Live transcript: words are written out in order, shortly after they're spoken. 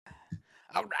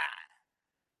All right.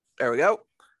 There we go.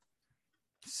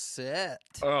 Set.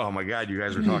 Oh my God, you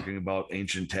guys are talking about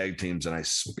ancient tag teams, and I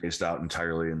spaced out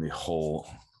entirely in the whole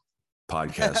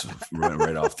podcast. Went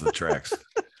right off the tracks.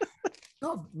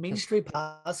 No, Main Street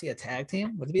Posse a tag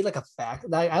team? Would it be like a fact?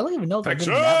 I don't even know if Factions!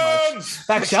 that much.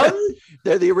 Factions?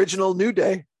 They're the original New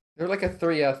Day. They're like a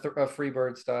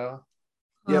Freebird style.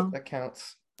 Yep. That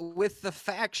counts. With the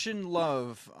faction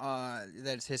love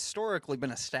that's historically been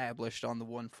established on the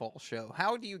One Fall Show,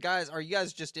 are you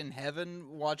guys just in heaven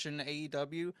watching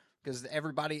AEW? Because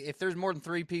everybody, if there's more than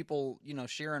 3 people,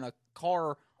 sharing a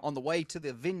car on the way to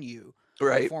the venue,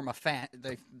 Right. they form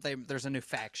there's a new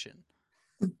faction.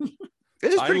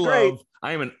 It is pretty great.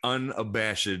 I am an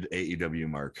unabashed AEW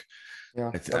mark. Yeah,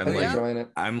 I'm enjoying it.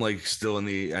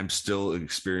 I'm still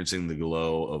experiencing the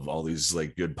glow of all these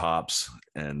like good pops,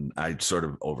 and I sort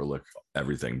of overlook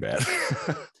everything bad.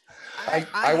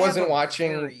 I wasn't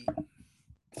watching.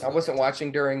 I wasn't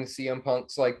watching during CM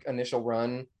Punk's like initial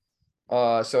run,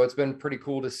 so it's been pretty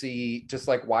cool to see just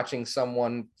like watching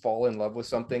someone fall in love with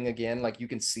something again. Like you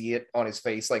can see it on his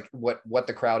face, like what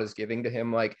the crowd is giving to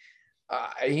him. Like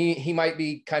he might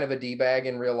be kind of a D-bag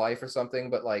in real life or something,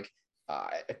 but like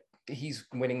he's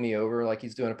winning me over. Like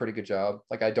he's doing a pretty good job.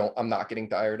 Like I'm not getting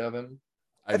tired of him.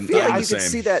 I feel like you can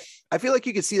see that. I feel like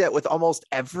you can see that with almost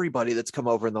everybody that's come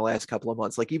over in the last couple of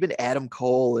months. Like even Adam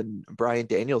Cole and Bryan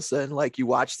Danielson. Like you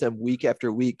watch them week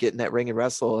after week get in that ring and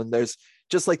wrestle, and there's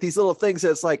just like these little things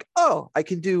that's like, oh, I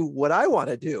can do what I want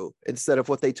to do instead of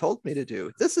what they told me to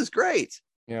do. This is great.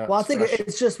 Yeah. Well, I think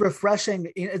it's just refreshing.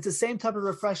 It's the same type of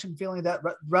refreshing feeling that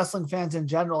wrestling fans in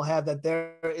general have, that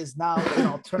there is now an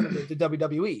alternative to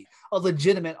WWE, a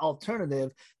legitimate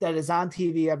alternative that is on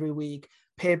TV every week,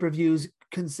 pay-per-views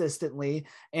consistently,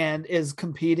 and is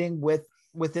competing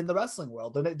within the wrestling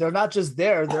world. They're not just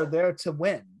there; they're there to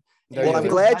win. Well, I'm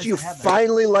glad you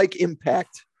finally like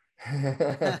Impact.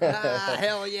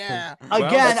 Hell yeah.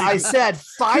 Again, I said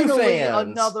finally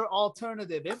another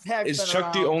alternative. Impact is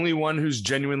Chuck the only one who's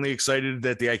genuinely excited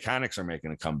that the Iconics are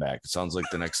making a comeback? It sounds like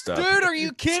the next Dude, are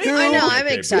you kidding? I know, I'm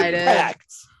excited. Impact.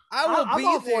 I'm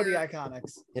all for the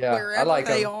Iconics. Yeah, wherever I like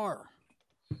they them. are.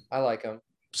 I like them.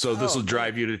 So this will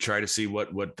drive you to try to see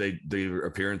what their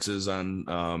appearances on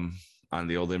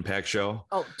the old Impact show.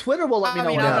 Oh, Twitter will let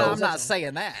me know. I'm not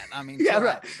saying that. I mean, yeah,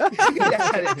 right. We're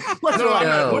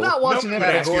not watching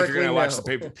it. You're gonna watch the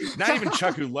paper. Not even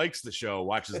Chuck, who likes the show,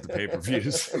 watches the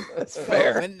pay-per-views. That's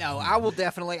fair. No, I will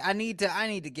definitely. I need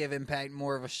to give Impact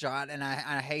more of a shot, and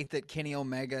I hate that Kenny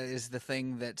Omega is the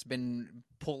thing that's been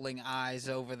pulling eyes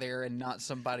over there, and not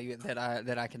somebody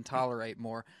that I can tolerate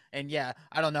more. And yeah,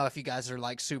 I don't know if you guys are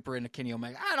like super into Kenny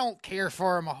Omega. I don't care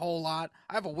for him a whole lot.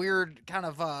 I have a weird kind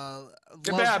of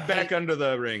back under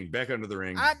the ring.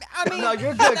 I mean, No,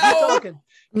 you're good. Keep talking.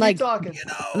 Like- Keep talking.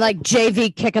 Like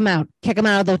JV, kick him out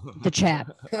of the chat.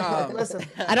 Listen,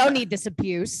 I don't need this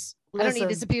abuse. I don't need Listen.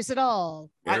 this abuse at all.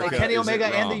 Erica Kenny isn't Omega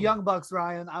and the wrong. Young Bucks,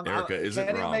 Ryan. Erica isn't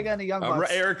Kenny wrong. Omega and the Young Bucks.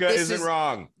 Erica This isn't is-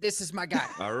 wrong. this is my guy.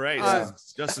 All right,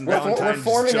 Justin We're Valentine.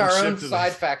 forming our own shifted.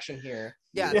 side faction here.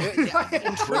 Yeah, Yeah.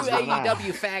 in true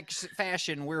AEW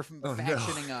fashion, we're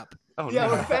factioning up. Oh, Yeah,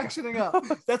 no. we're factioning up.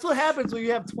 That's what happens when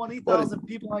you have 20,000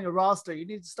 people on your roster. You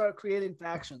need to start creating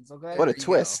factions, okay? What a There you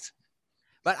twist.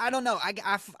 But I don't know. I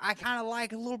kind of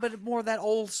like a little bit more of that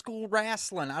old school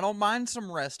wrestling. I don't mind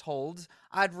some rest holds.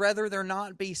 I'd rather there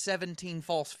not be 17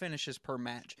 false finishes per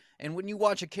match. And when you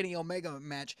watch a Kenny Omega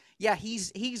match, yeah,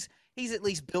 he's at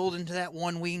least building to that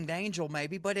one-winged angel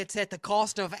maybe, but it's at the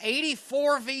cost of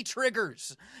 84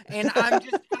 V-triggers. And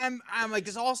I'm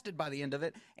exhausted by the end of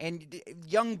it. And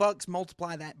Young Bucks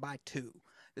multiply that by 2.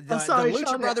 The sorry, Lucha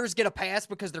Sean. Brothers get a pass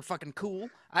because they're fucking cool.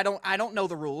 I don't know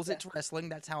the rules. It's wrestling.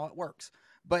 That's how it works.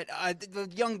 But the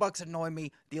Young Bucks annoy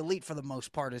me. The Elite, for the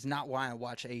most part, is not why I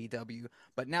watch AEW.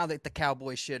 But now that the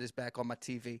Cowboy shit is back on my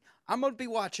TV, I'm going to be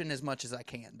watching as much as I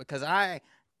can, because I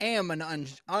am an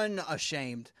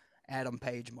unashamed Adam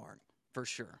Page mark, for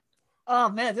sure. Oh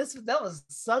man, that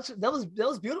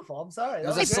was beautiful. I'm sorry.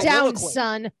 That was Pipe great. down,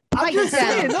 son. I'm Pipe just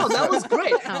saying, down. no, that was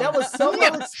great. That was so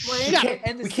well explained. Shut up.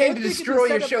 And the We same came to thing destroy your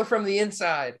set up- show from the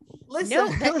inside. Listen, No,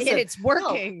 listen. it's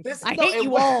working. No, I no, hate it you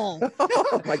wa- all.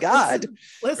 Oh my God.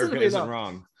 Listen to Erica me isn't though.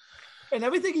 wrong. And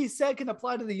everything he said can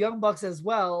apply to the Young Bucks as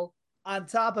well, on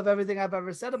top of everything I've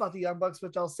ever said about the Young Bucks,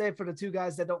 which I'll say for the 2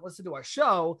 guys that don't listen to our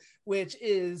show, which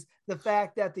is the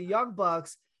fact that the Young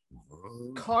Bucks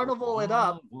carnival it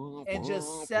up and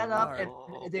just set up, and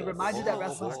they remind you that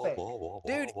wrestling's fake.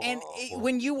 Dude, and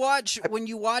when you watch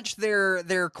their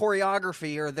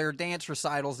choreography or their dance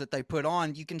recitals that they put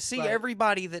on, you can see Right.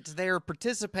 everybody that's there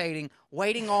participating,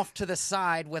 waiting off to the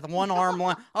side with one arm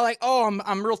like, oh,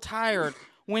 I'm real tired.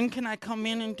 when can I come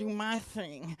in and do my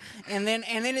thing? And then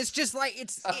it's just like,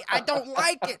 I don't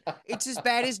like it. It's as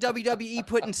bad as WWE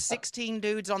putting 16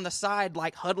 dudes on the side,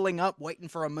 like huddling up, waiting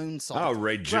for a moonsault. Oh,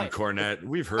 right, Jim Cornette.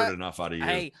 We've heard enough out of you.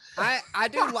 Hey, I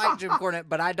do like Jim Cornette,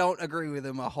 but I don't agree with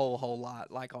him a whole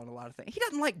lot, like on a lot of things. He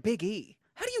doesn't like Big E.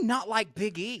 How do you not like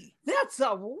Big E?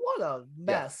 What a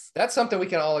mess. Yeah, that's something we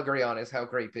can all agree on is how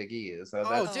great Big E is. So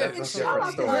that's a different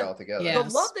story altogether. The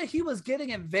love that he was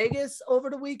getting in Vegas over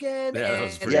the weekend.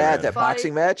 That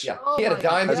boxing match. Yeah, he had a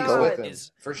dime piece with him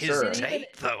for sure. His date,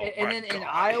 though. And then in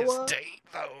Iowa, his date,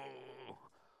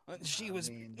 though. She was.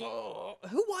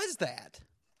 Who was that?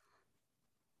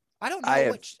 I don't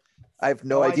know. I have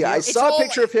no idea. I saw a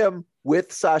picture of him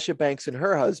with Sasha Banks and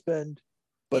her husband.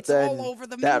 But then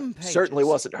that certainly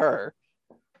wasn't her.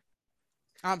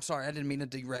 I'm sorry, I didn't mean to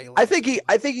derail. I think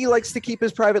he likes to keep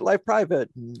his private life private,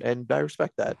 and I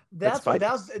respect that. That's the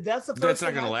first. That's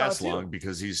not going to last long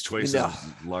because he's twice as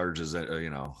large as that.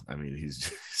 I mean, he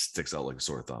sticks out like a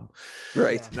sore thumb.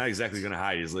 Right. Not exactly going to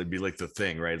hide. He'd be like the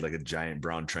Thing, right? Like a giant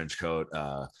brown trench coat,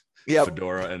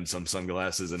 fedora, and some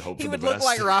sunglasses, and hope for the best. He would look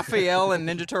like Raphael in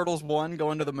Ninja Turtles 1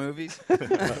 going to the movies.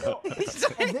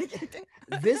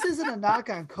 This isn't a knock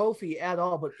on Kofi at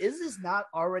all, but is this not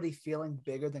already feeling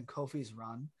bigger than Kofi's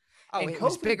run? Oh, and it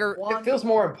was bigger. It feels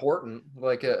more important.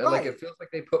 Like it feels like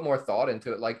they put more thought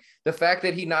into it. Like the fact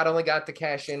that he not only got to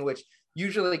cash in, which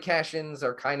usually cash-ins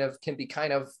are can be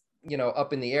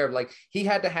up in the air. Like he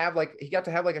got to have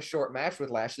a short match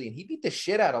with Lashley, and he beat the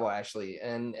shit out of Lashley,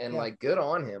 and like good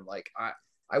on him. Like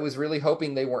I was really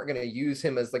hoping they weren't going to use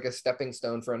him as like a stepping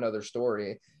stone for another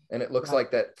story. And it looks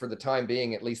like that for the time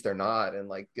being, at least they're not. And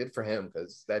like, good for him,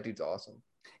 because that dude's awesome.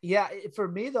 Yeah. For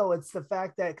me though, it's the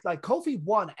fact that like Kofi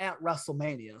won at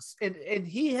WrestleManias and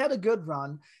he had a good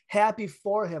run, happy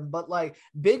for him. But like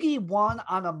Big E won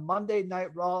on a Monday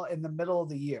Night Raw in the middle of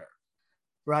the year.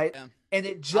 Right. Yeah. And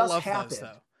it just happened. Those,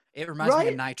 it reminds me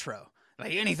of Nitro.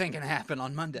 Like anything can happen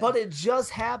on Monday. But it just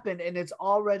happened, and it's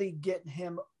already getting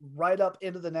him right up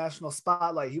into the national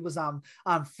spotlight. He was on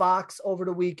Fox over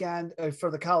the weekend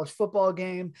for the college football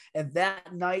game, and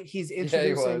that night he's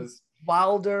introducing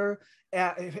Wilder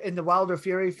in the Wilder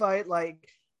Fury fight. Like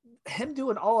him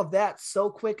doing all of that so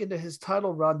quick into his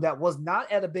title run that was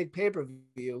not at a big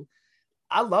pay-per-view.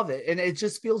 I love it, and it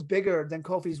just feels bigger than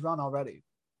Kofi's run already.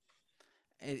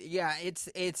 Yeah,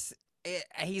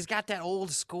 he's got that old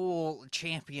school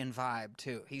champion vibe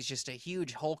too. He's just a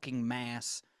huge hulking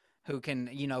mass who can,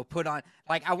 put on,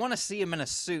 like, I want to see him in a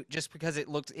suit just because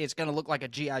it's going to look like a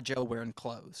G.I. Joe wearing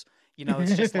clothes.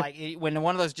 It's just like when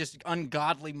one of those just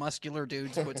ungodly muscular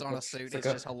dudes puts on a suit, it's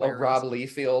just hilarious. A Rob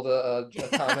Liefeld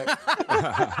comic.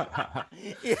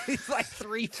 He's like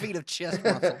 3 feet of chest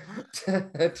muscle.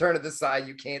 Turn to the side,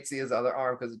 you can't see his other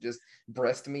arm because it's just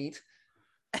breast meat.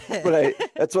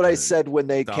 That's what I said when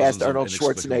they cast Arnold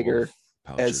Schwarzenegger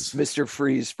as Mr.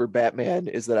 Freeze for Batman,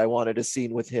 is that I wanted a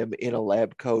scene with him in a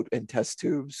lab coat and test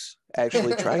tubes,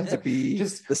 actually trying to be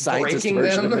the scientist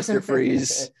version of Mr.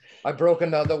 Freeze. I broke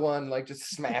another one, like just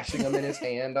smashing him in his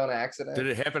hand on accident. Did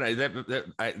it happen?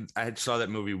 I saw that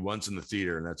movie once in the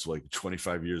theater, and that's like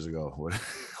 25 years ago.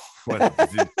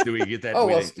 Do we get that?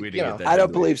 We didn't get that. I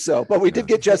don't believe so, but we did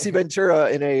get Jesse Ventura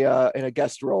in a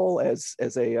guest role as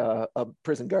a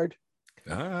prison guard.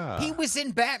 He was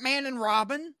in Batman and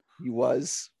Robin. He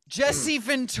was. Jesse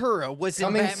Ventura was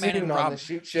in Batman and Robin. The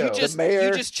shoot show.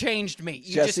 You just changed me.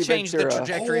 You just changed the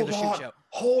trajectory of the shoot show.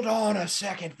 Hold on a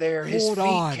second there. His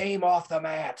feet came off the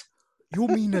mat. You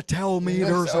mean to tell me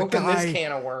there's a guy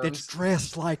that's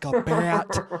dressed like a bat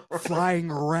flying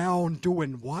around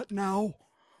doing what now?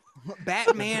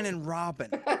 Batman and Robin.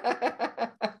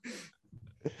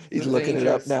 He's looking it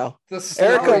up now.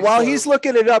 Erica, while he's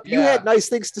looking it up, you had nice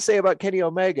things to say about Kenny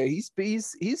Omega. He's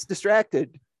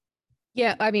distracted.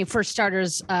 Yeah, I mean, for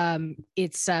starters,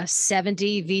 it's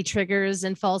 70 V triggers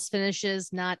and false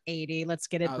finishes, not 80. Let's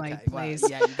get it right, please.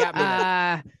 Yeah, you got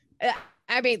me.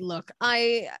 I mean, look,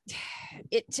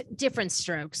 different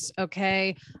strokes.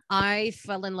 Okay. I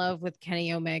fell in love with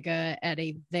Kenny Omega at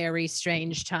a very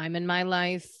strange time in my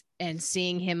life, and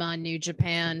seeing him on New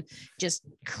Japan just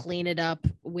clean it up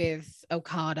with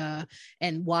Okada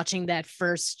and watching that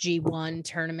first G1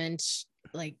 tournament,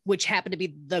 like, which happened to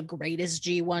be the greatest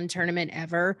G1 tournament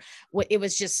ever. It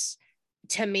was just,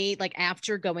 to me, like,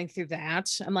 after going through that,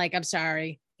 I'm like, I'm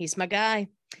sorry, he's my guy.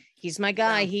 He's my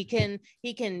guy. Yeah.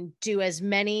 He can do as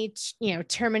many,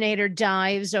 Terminator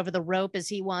dives over the rope as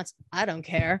he wants. I don't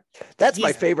care. That's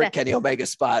my favorite Kenny Omega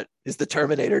spot, is the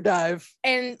Terminator dive.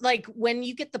 And like when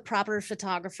you get the proper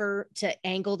photographer to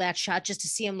angle that shot, just to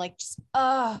see him like,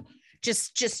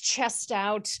 just chest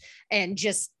out, and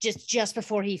just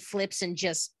before he flips and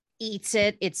just eats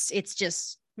it. It's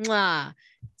just mwah.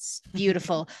 It's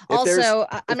beautiful. Also,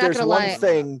 I'm not gonna lie. One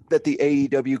thing that the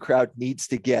AEW crowd needs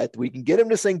to get, we can get him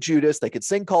to sing Judas. They could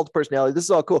sing Cult Personality. This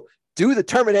is all cool. Do the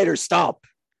Terminator stomp.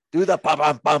 Do the bum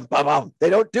bum bum bum bum. They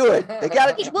don't do it. They got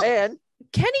it in Japan.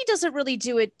 Kenny doesn't really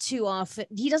do it too often.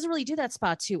 He doesn't really do that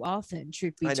spot too often,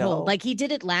 truth be told. Like he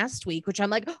did it last week, which I'm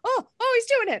like, oh, he's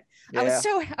doing it. Yeah.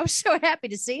 I was so happy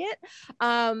to see it.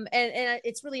 And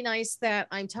it's really nice that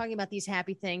I'm talking about these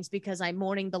happy things because I'm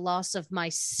mourning the loss of my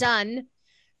son,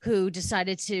 who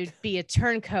decided to be a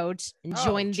turncoat and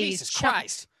join these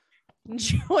chuckleheads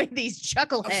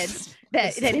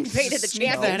that invaded the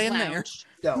champions lounge.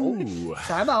 No,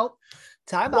 time out.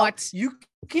 What? You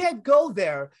can't go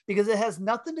there because it has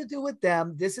nothing to do with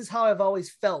them. This is how I've always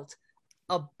felt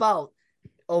about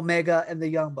Omega and the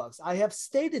Young Bucks. I have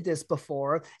stated this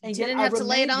before. And you didn't have to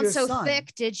lay it on so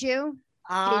thick, did you?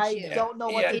 I don't know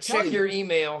what to check your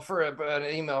email for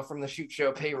an email from the Shoot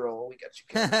Show payroll. We got you.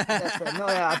 That's right. No,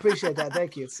 yeah, I appreciate that.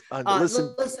 Thank you.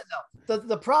 Listen, though.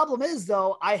 The problem is,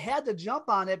 though, I had to jump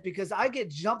on it because I get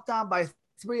jumped on by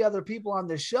 3 other people on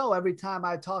the show every time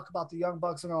I talk about the Young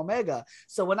Bucks and Omega.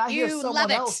 So when I hear someone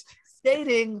else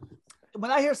stating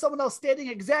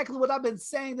exactly what I've been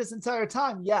saying this entire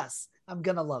time, yes, I'm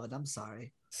gonna love it. I'm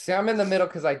sorry. See, I'm in the middle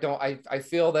because I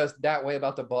feel that way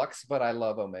about the Bucks, but I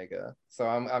love Omega. So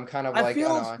I'm kind of like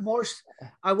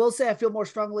I will say I feel more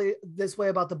strongly this way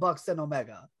about the Bucks than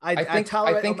Omega. I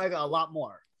tolerate Omega a lot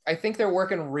more. I think they're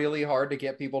working really hard to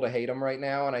get people to hate them right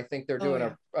now, and I think they're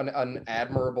doing an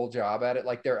admirable job at it.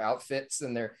 Like their outfits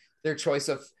and their choice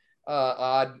of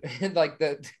odd, like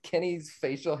Kenny's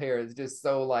facial hair is just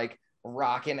so like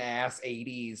rockin' ass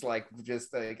 80s, like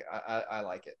just like I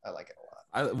like it. I like it a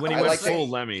lot. When he went full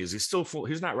Lemmys, he's still full.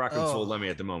 He's not rocking full Lemmy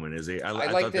at the moment, is he?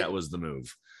 I thought that was the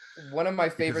move. One of my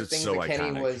favorite things that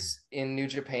Kenny was in New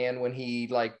Japan when he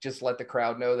like just let the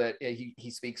crowd know that he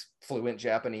speaks fluent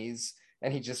Japanese.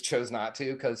 And he just chose not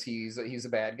to because he's a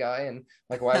bad guy. And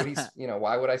like, why would he,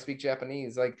 why would I speak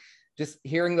Japanese? Like just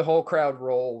hearing the whole crowd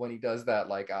roll when he does that,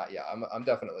 like, I'm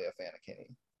definitely a fan of Kenny.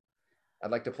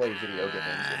 I'd like to play video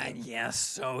games. Yes.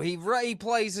 So he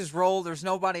plays his role. There's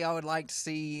nobody I would like to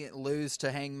see lose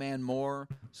to Hangman more.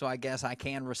 So I guess I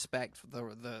can respect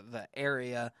the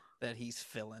area that he's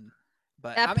filling.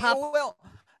 But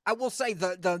I will say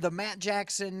the Matt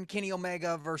Jackson, Kenny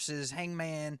Omega versus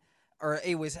Hangman, or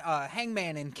it was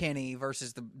Hangman and Kenny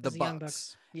versus the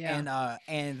Bucks. Yeah.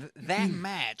 And that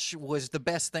match was the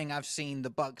best thing I've seen the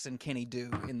Bucks and Kenny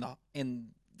do in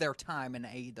their time in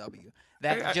AEW.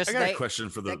 I got a question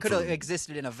for that could have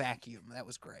existed in a vacuum. That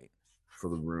was great for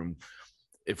the room.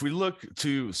 If we look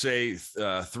to say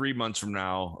 3 months from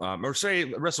now, or say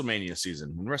WrestleMania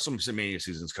season, when WrestleMania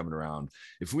season is coming around,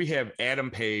 if we have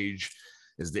Adam Page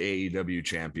as the AEW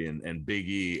champion and Big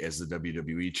E as the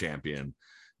WWE champion,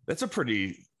 that's a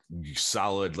pretty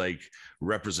solid like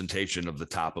representation of the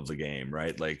top of the game,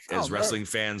 right? Like as wrestling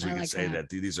fans, we can say that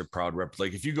these are proud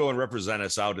like if you go and represent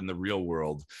us out in the real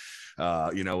world,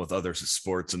 with other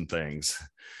sports and things,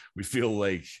 we feel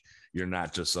like you're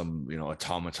not just some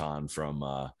automaton from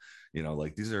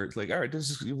like these are like, all right,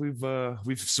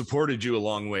 we've supported you a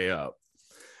long way up.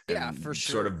 Yeah, for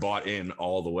sure. Sort of bought in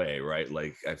all the way, right?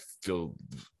 Like I feel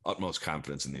utmost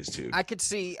confidence in these two. I could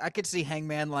see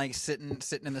Hangman like sitting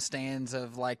in the stands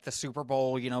of like the Super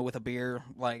Bowl, with a beer,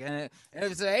 like, and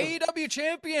it's the AEW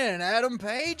champion Adam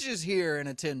Page is here in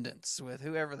attendance with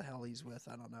whoever the hell he's with.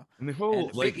 I don't know. And the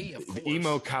whole like the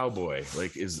emo cowboy,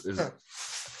 like is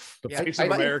the face of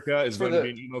America is going to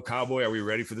be an emo cowboy. Are we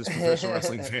ready for this, professional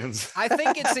wrestling fans? I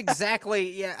think it's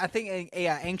exactly, I think,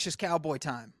 anxious cowboy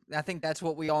time. I think that's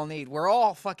what we all need. We're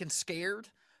all fucking scared,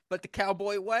 but the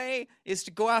cowboy way is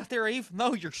to go out there even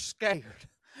though you're scared.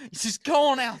 Just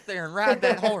go on out there and ride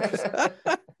that horse.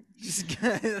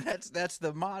 That's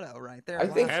the motto right there. I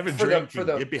think have a drink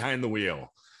and get behind the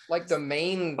wheel. Like the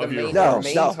main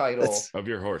title of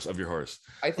your horse.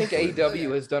 I think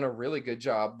AEW has done a really good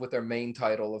job with their main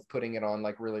title of putting it on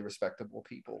like really respectable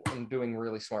people and doing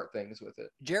really smart things with it.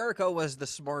 Jericho was the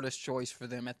smartest choice for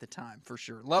them at the time, for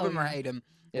sure. Love him or hate him.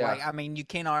 Yeah. Like, I mean, you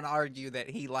cannot argue that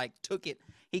he like took it.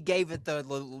 He gave it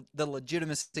the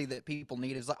legitimacy that people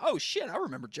need. It's like, oh shit, I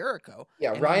remember Jericho.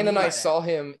 Yeah, and Ryan and I saw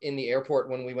him in the airport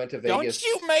when we went to Vegas. Don't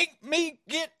you make me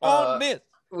get on this.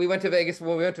 We went to Vegas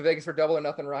for Double or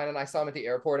Nothing. Ryan and I saw him at the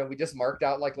airport, and we just marked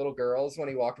out like little girls when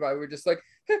he walked by. We were just like,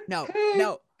 no,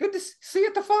 good to see you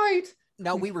at the fight.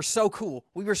 No, we were so cool.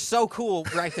 We were so cool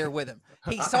right there with him.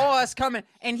 He saw us coming,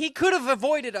 and he could have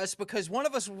avoided us because one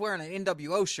of us was wearing an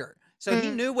NWO shirt. So he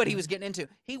knew what he was getting into.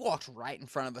 He walked right in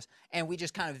front of us, and we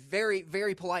just kind of very,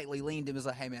 very politely leaned him. Was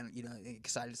like, "Hey, man,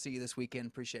 excited to see you this weekend.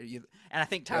 Appreciate you." And I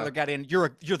think Tyler got in. You're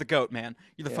the goat, man.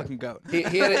 You're the fucking goat.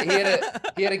 He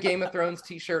had a Game of Thrones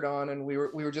T-shirt on, and we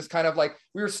were just kind of like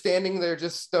we were standing there,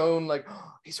 just stone, like,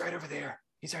 oh, he's right over there.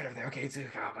 He's right over there. Okay,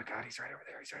 oh my God, he's right over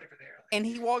there. He's right over there. And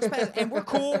he walks past, and we're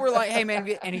cool. We're like, "Hey, man,"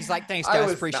 and he's like, "Thanks,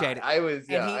 guys, appreciate it." I was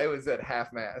at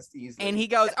half mast easily. And he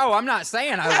goes, "Oh, I'm not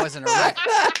saying I wasn't erect."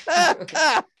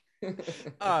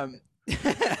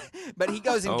 But he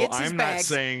goes and gets his I'm bags.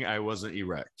 not saying I wasn't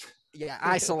erect. Yeah,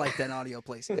 isolate that audio,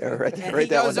 please. Yeah, right, And right he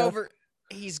goes over.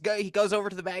 He goes over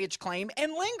to the baggage claim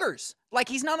and lingers like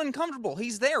he's not uncomfortable.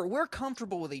 He's there. We're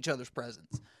comfortable with each other's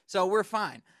presence, so we're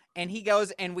fine. And he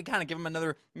goes, and we kind of give him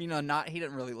another, not. He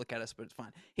didn't really look at us, but it's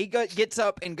fine. He gets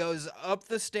up and goes up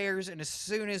the stairs, and as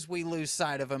soon as we lose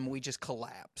sight of him, we just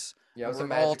collapse. Yeah, it was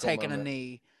we're all taking a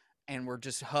knee, and we're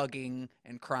just hugging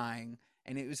and crying.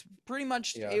 And it was pretty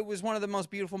much, it was one of the most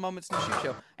beautiful moments in the shoot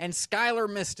show. And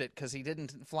Skylar missed it because he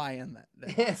didn't fly in that.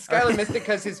 Skylar missed it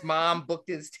because his mom booked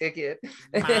his ticket.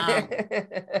 Thanks,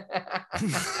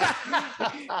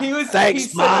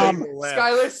 Mom.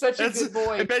 Skylar's such a good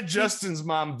boy. I bet Justin's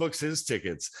mom books his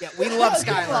tickets. Yeah, we love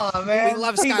Skylar. Come on, man. We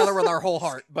love Skylar with our whole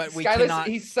heart, but we cannot.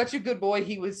 He's such a good boy.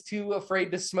 He was too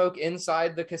afraid to smoke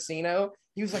inside the casino.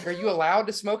 He was like, "Are you allowed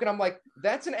to smoke?" And I'm like,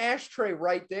 "That's an ashtray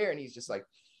right there." And he's just like,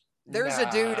 There's a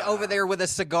dude over there with a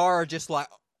cigar, just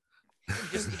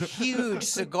huge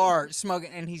cigar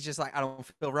smoking, and he's just like, I don't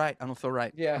feel right.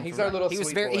 Yeah, he's our little.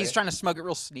 He's trying to smoke it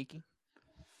real sneaky.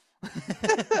 In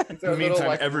the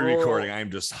meantime, every recording,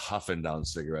 I'm just huffing down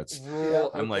cigarettes.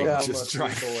 I'm like just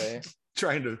trying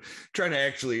to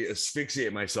actually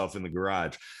asphyxiate myself in the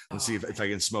garage and see if I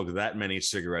can smoke that many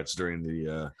cigarettes during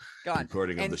the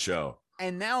recording of the show.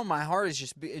 And now my heart is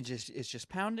just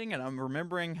pounding, and I'm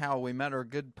remembering how we met our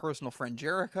good personal friend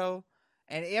Jericho.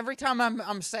 And every time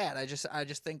I'm sad, I just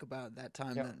think about that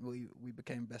time that we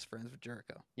became best friends with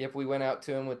Jericho. Yep, we went out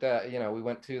to him with that. We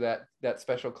went to that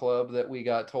special club that we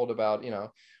got told about.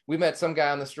 We met some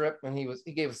guy on the strip, and he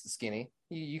gave us the skinny.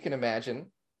 You can imagine.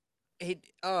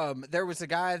 There was a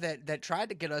guy that tried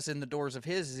to get us in the doors of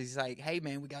his. He's like, "Hey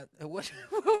man, we got what?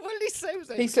 What did he say?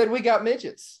 He said we got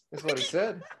midgets. Is what he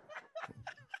said.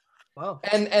 Wow.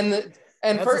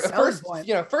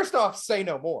 First off, say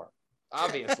no more,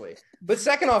 obviously. But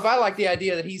second off, I like the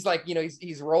idea that he's like,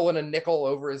 he's rolling a nickel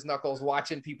over his knuckles,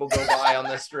 watching people go by on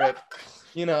the strip,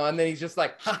 and then he's just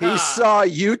like, he saw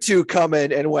you two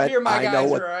coming and went, I know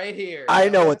what right here. I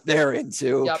know what they're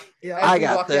into. Yep. Yeah, I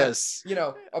got this.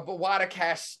 A wad of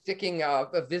cash sticking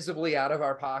visibly out of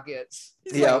our pockets.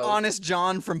 He's like Honest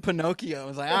John from Pinocchio.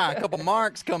 It's like, a couple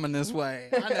marks coming this way.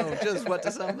 I know just what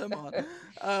to sum them on.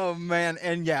 Oh man,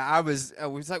 and I was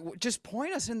like, just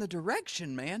point us in the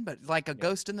direction, man. But like a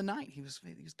ghost in the night, he was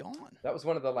gone. That was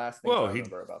one of the last things I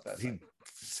remember about that. He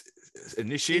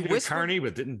initiated a carny,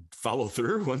 but didn't follow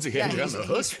through once he had you on the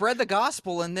hook. He spread the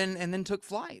gospel and then took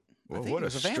flight. Well, what a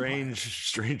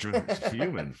strange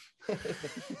human.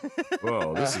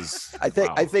 Whoa, this is. I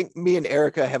think me and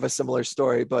Erica have a similar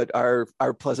story, but our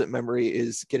pleasant memory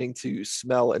is getting to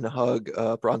smell and hug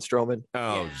Braun Strowman.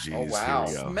 Oh, geez. Oh, wow.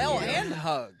 Smell and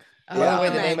hug. The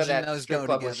name of that strip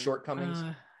club was Shortcomings.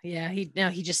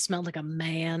 He just smelled like a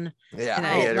man. Yeah,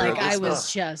 I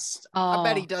was just. I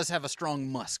bet he does have a strong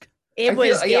musk. It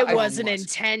was an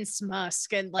intense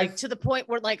musk, and to the point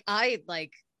where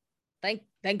thank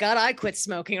God I quit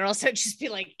smoking, or else I'd just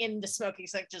be in the smoking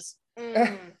section. Just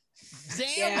damn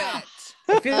it.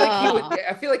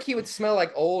 I feel like he would smell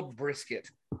like old brisket.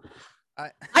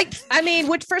 I mean,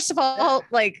 which first of all,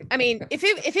 if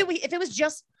it was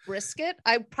just brisket,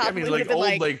 I probably would have been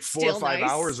old, 4 or 5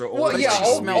 hours or old.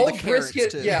 Well, old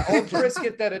brisket. Yeah, old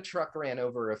brisket that a truck ran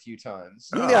over a few times.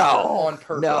 No, on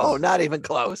purpose. No, not even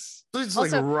close. It's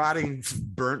like rotting,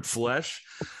 burnt flesh.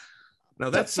 No,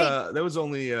 that was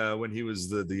only when he was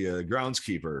the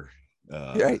groundskeeper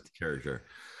character.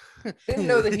 Didn't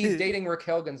know that he's dating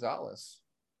Raquel Gonzalez.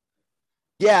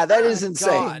 Yeah, that is insane.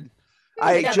 God.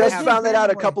 I just found that out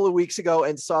a couple of weeks ago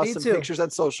and saw some pictures on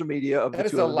social media of the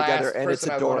two of them together, and it's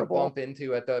adorable. I want to bump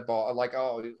into at the ball,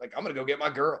 I'm gonna go get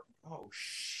my girl. Oh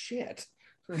shit!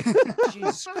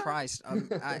 Jesus Christ!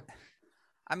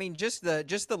 I mean, just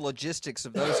the logistics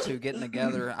of those two getting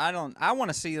together. I want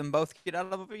to see them both get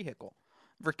out of a vehicle.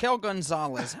 Raquel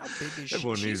Gonzalez, how big is she?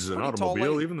 Everyone needs an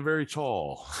automobile, even the very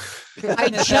tall. I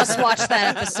just watched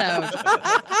that episode.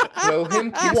 Throw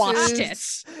him kisses. Watched it.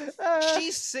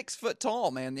 She's 6 foot tall,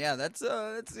 man. Yeah, that's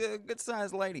a good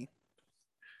sized lady.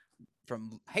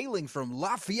 Hailing from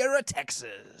La Fiera,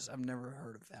 Texas. I've never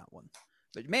heard of that one.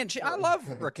 But man, I love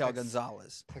Raquel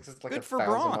Gonzalez. Like good for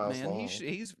Braun, man.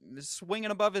 He's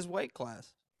swinging above his weight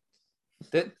class.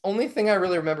 The only thing I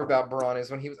really remember about Braun is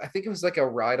when he was, I think it was like a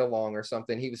ride along or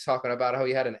something. He was talking about how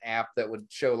he had an app that would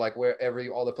show like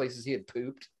all the places he had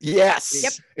pooped. Yes.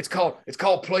 Yep. It's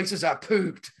called Places I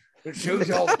Pooped. It shows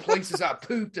you all the places I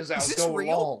pooped as I was going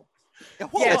along.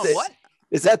 Yes. What?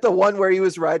 Is that the one where he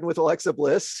was riding with Alexa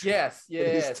Bliss? Yes.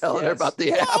 He's telling her about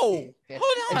the app. Whoa, hold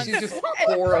on. And she's just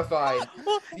horrified.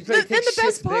 And the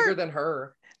best part, bigger than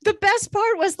her. The best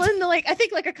part was then, I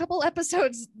think a couple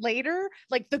episodes later,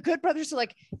 the Good Brothers are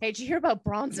like, "Hey, did you hear about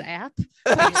Braun's app?"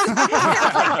 Kept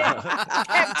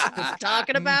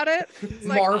talking about it,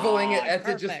 marveling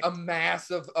at just a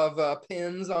mass of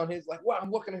pins on his. Wow,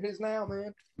 I'm looking at his now,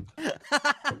 man.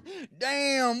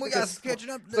 Damn, we got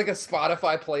catching up. It's like a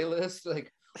Spotify playlist.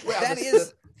 Wow, that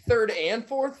is the 3rd and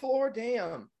 4th floor.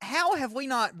 Damn. How have we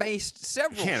not based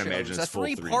several shows? A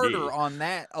 3-parter on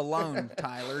that alone,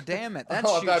 Tyler. Damn it.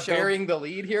 That's about burying the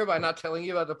lead here by not telling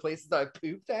you about the Places I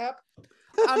Pooped app.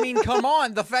 I mean, come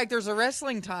on. The fact there's a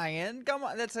wrestling tie-in. Come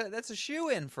on. That's a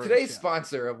shoe-in for today's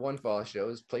sponsor of One Fall Show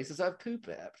is Places I've Pooped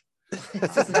app.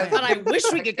 But I wish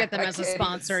we could get them as a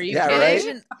sponsor. Are you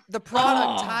kidding? Right? The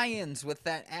product tie-ins with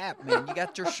that app, man. You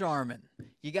got your Charmin.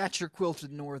 You got your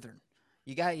Quilted Northern.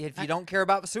 You got, if you don't care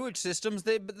about the sewage systems,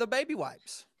 the baby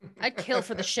wipes. I'd kill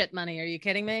for the shit money. Are you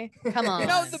kidding me? Come on.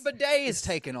 The bidet is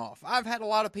taken off. I've had a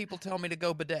lot of people tell me to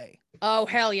go bidet. Oh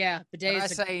hell yeah, bidet. I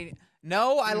say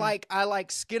no. I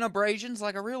like skin abrasions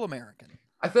like a real American.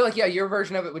 I feel like your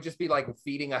version of it would just be like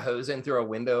feeding a hose in through a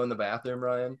window in the bathroom,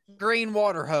 Ryan. Green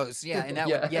water hose, yeah, and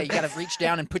that you got to reach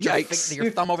down and put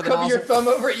your thumb over the nozzle. Your thumb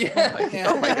over it, yeah.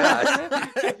 Oh my gosh.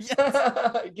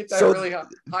 Get that really high.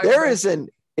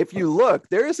 If you look,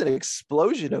 there is an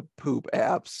explosion of poop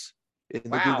apps in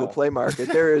the Google Play market.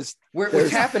 There is. We're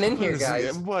tapping in here,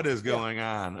 guys. What is going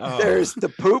on? Oh. There's the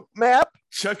poop map.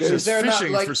 Chuck's just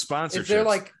fishing for sponsorships. Is there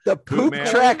the poop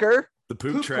tracker? The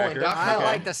poop tracker. I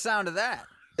like the sound of that.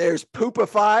 There's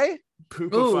Poopify.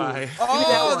 Poopify.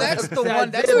 Oh, that's the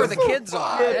one. That's where the kids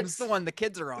are. That's the one the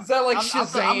kids are on. Is that like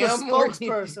Shazam? I'm the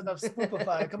spokesperson of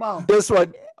Poopify. Come on. This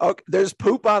one. Okay, there's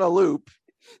Poop on a Loop.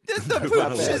 This the poop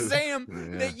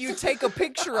Shazam that you take a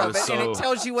picture of it and it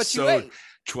tells you what you ate.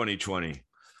 2020.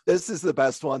 This is the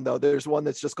best one though. There's one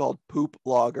that's just called Poop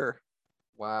Logger.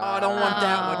 Wow. Oh, I don't want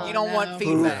that one. You don't want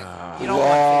feedback. You don't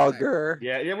want feedback.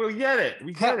 Yeah, we get it.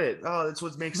 We get it. Oh, that's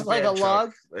what makes it like bad, a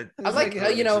log. I like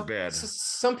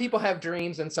some people have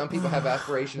dreams and some people have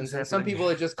aspirations and some people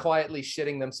are just quietly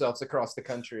shitting themselves across the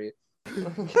country. I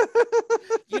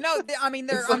mean,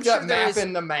 I'm sure map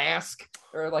in the mask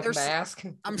or Mask.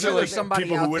 I'm sure there's somebody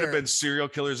people out who would there. have been serial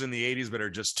killers in the 80s but are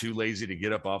just too lazy to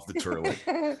get up off the toilet.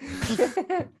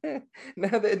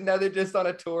 now they're just on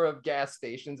a tour of gas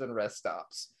stations and rest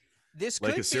stops. This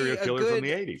like could a serial be killer from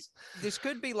the 80s. This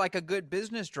could be like a good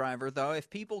business driver, though. If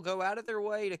people go out of their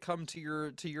way to come to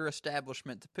your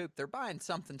establishment to poop, they're buying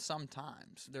something.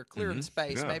 Sometimes they're clearing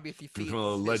space. Yeah. Maybe if you feed a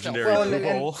legendary poop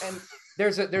hole. And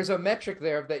there's a metric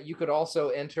there that you could also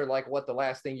enter, like what the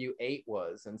last thing you ate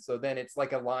was, and so then it's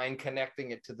like a line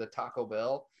connecting it to the Taco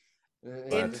Bell.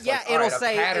 And it'll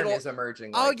say a pattern is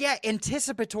emerging.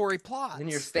 Anticipatory plots. And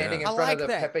you're standing in front of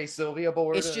the Pepe Sylvia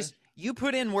board. It's just you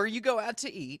put in where you go out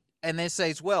to eat, and then it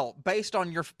says, well, based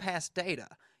on your past data,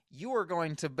 you are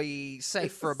going to be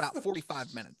safe for about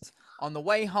 45 minutes. On the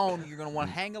way home, you're going to want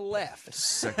to hang a left.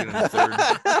 Second and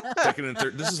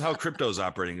third. This is how crypto's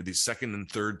operating. These second and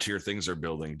third tier things are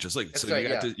building. Just like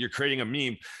you're creating a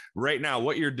meme right now.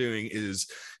 What you're doing is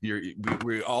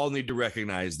we all need to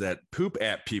recognize that poop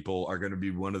app people are going to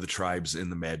be one of the tribes in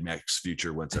the Mad Max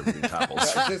future once everything topples.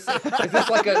 Is this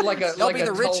like a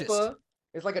the richest. tulpa?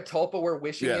 It's like a tulpa. We're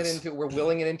wishing we're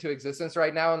willing it into existence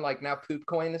right now, and now poop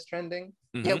coin is trending.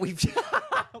 Mm-hmm. Yeah,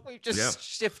 we've just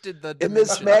shifted the in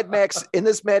this Mad Max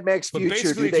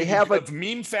future. Do they have a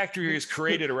meme factory is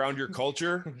created around your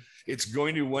culture? It's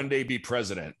going to one day be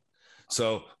president.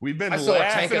 So we've been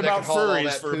laughing about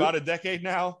furries for about a decade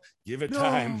now. Give it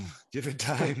time. Give it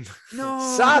time.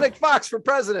 No. Sonic Fox for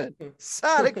president.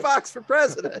 Sonic Fox for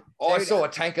president. Oh, I saw a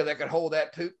tanker that could hold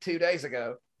that poop 2 days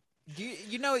ago.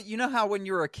 You know how when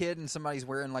you were a kid and somebody's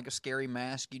wearing like a scary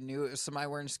mask, you knew it was somebody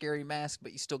wearing a scary mask,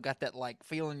 but you still got that like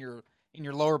feeling in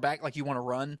your lower back, like you want to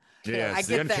run. Yeah, it's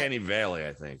the uncanny valley,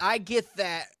 I think. I get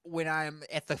that when I'm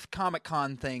at the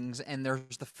Comic-Con things and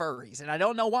there's the furries, and I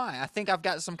don't know why. I think I've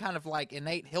got some kind of like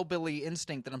innate hillbilly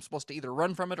instinct that I'm supposed to either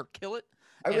run from it or kill it.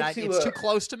 It's too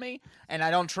close to me, and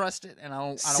I don't trust it. And I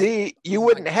don't see. You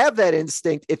wouldn't have that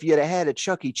instinct if you had a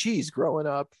Chuck E. Cheese growing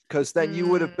up, because then you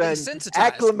would have been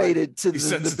acclimated to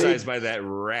desensitized by that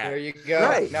rat. There you go.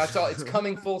 Right. Now it's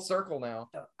coming full circle now.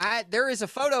 There is a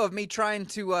photo of me trying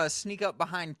to sneak up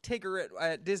behind Tigger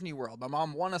at Disney World. My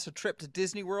mom won us a trip to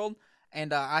Disney World,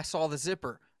 and I saw the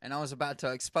zipper. And I was about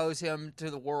to expose him to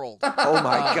the world. Oh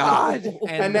my God!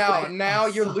 And now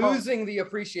you're losing the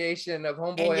appreciation of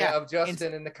homeboy of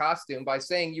Justin in the costume by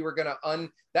saying you were gonna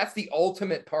That's the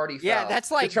ultimate party foul. Yeah, that's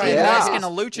like asking a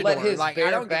luchador. Let his like,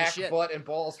 bare back, butt, and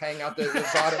balls hang out the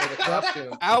bottom of the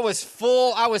costume. I was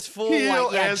full.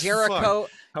 Like Jericho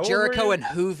and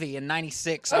Hoovy in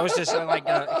 '96. I was just like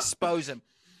gonna expose him,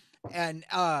 and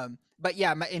but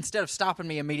yeah, instead of stopping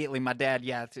me immediately, my dad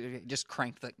just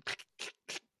cranked the.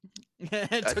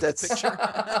 That's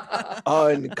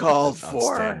uncalled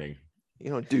for.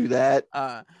 You don't do that.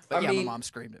 But my mom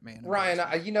screamed at me.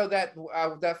 Ryan, you know that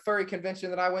furry convention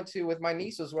that I went to with my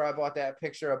niece was where I bought that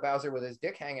picture of Bowser with his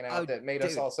dick hanging out that made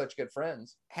us all such good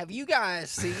friends. Have you guys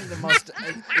seen the most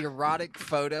erotic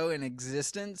photo in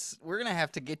existence? We're gonna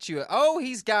have to get you.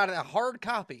 He's got a hard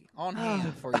copy on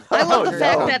hand for you. I love the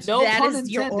fact that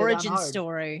is your origin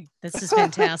story. This is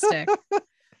fantastic.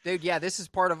 Dude, yeah, this is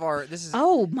part of our. This is.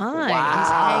 Oh my! Wow. He's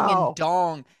hanging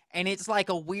dong, and it's like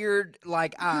a weird,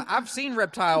 like I've seen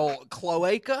reptile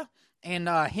cloaca and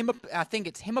I think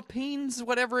it's hemipenes,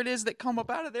 whatever it is that come up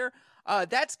out of there.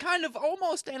 That's kind of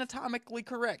almost anatomically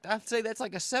correct. I'd say that's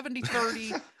like a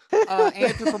 70-30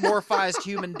 anthropomorphized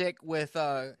human dick with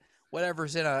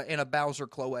whatever's in a Bowser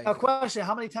cloaca. A question: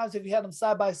 how many times have you had them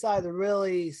side by side to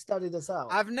really study this out?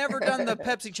 I've never done the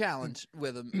Pepsi challenge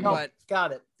with them. No, but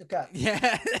got it. Okay.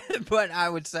 Yeah, but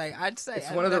I'd say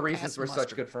it's one of the reasons we're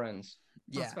such good friends.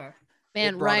 Yeah. That's fair.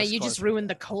 Man, Ryan, you just ruined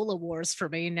the cola wars for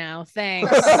me now.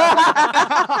 Thanks. It's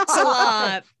a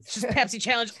lot. It's just Pepsi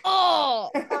challenge.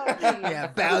 Oh, yeah,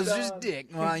 Bowser's dick.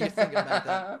 Well, you're thinking about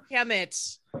that. Damn it.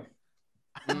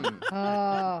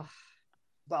 Oh.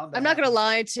 I'm not going to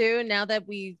lie, too, now that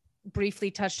we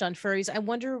briefly touched on furries, I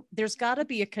wonder, there's got to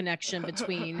be a connection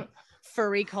between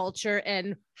furry culture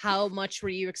and how much were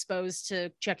you exposed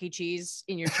to Chuck E. Cheese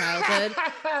in your childhood?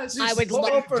 I would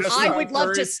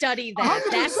love to study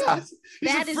that.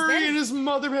 He's a furry and his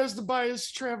mother has to buy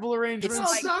his travel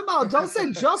arrangements. Don't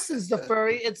say Justin's the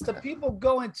furry. It's the people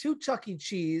going to Chuck E.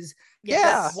 Cheese.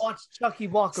 Yeah. Watch Chucky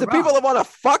walk around. The people that want to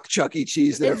fuck Chuck E.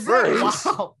 Cheese, they're furries.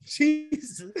 Wow.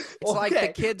 Jesus. It's like the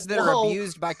kids that are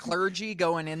abused by clergy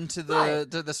going into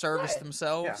the service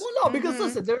themselves. Yeah. Well, no, because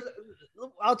listen,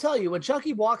 I'll tell you, when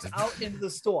Chucky walks out into the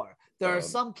store, there are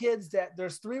some kids that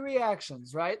there's 3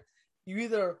 reactions, right? You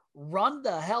either run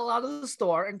the hell out of the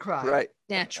store and cry. Right.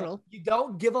 Natural. You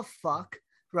don't give a fuck,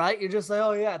 right? You're just like,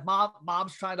 oh yeah,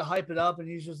 mom's trying to hype it up and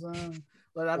he's just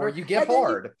whatever. Or you get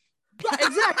hard.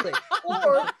 Exactly.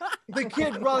 Or the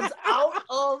kid runs out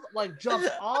of, jumps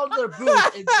on their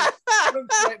boots and just springs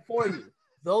right for you.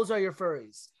 Those are your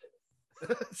furries.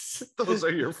 Those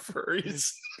are your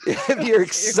furries. If you're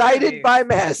excited by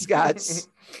mascots,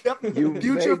 you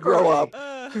may grow up.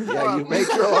 Yeah, you may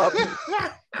grow up.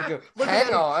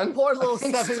 Hang on. Poor little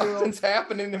 7-year-old. Something's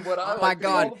happening in what I my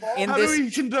God. How do we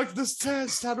conduct this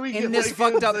test? How do we in this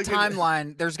fucked up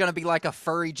timeline, there's going to be like a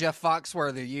furry Jeff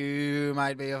Foxworthy. You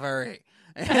might be a furry.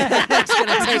 It's going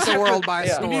to take the world by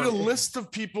storm. We need a list of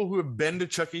people who have been to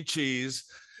Chuck E. Cheese.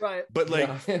 Right. But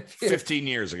 15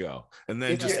 years ago. And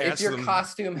then just ask them.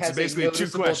 Costume has basically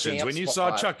 2 questions. When you saw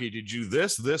spot. Chucky, did you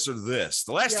this, or this?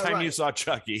 The last time you saw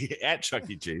Chucky at Chuck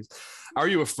E. Cheese, are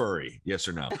you a furry? Yes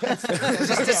or no? Just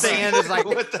to say it is like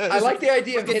I like the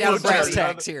idea of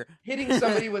hitting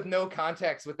somebody with no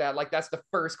context with that. Like that's the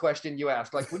first question you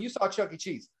ask. Like when you saw Chuck E.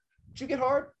 Cheese, did you get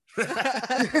hard?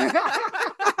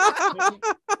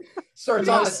 Sir,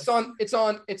 it's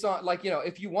on. Like,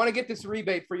 if you want to get this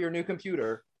rebate for your new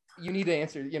computer, you need to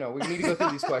answer, we need to go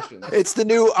through these questions. It's the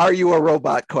new "Are you a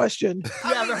robot?" question.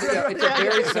 It's a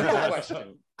very simple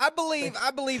question. I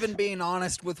believe in being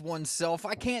honest with oneself.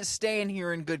 I can't stand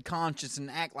here in good conscience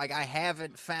and act like I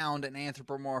haven't found an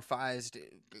anthropomorphized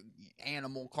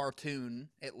animal cartoon,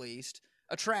 at least,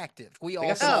 attractive. We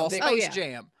all saw Space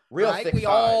Jam. Real right? thick We thighs.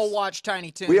 all watched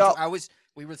Tiny Toons.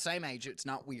 We were the same age. It's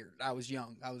not weird. I was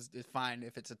young. It's fine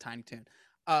if it's a Tiny Toon.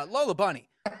 Lola Bunny,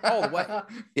 all the way.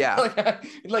 Yeah.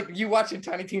 like you watching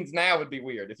Tiny Toons now would be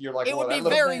weird if you're like, it would be that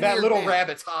very that weird little now.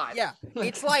 rabbit's hot. Yeah,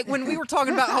 it's like when we were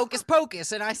talking about Hocus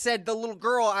Pocus, and I said the little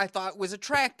girl I thought was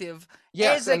attractive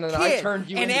as a kid, I turned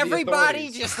you and into everybody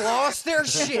just lost their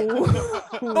shit.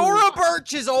 Laura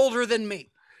Birch is older than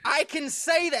me. I can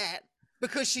say that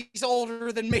because she's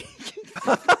older than me.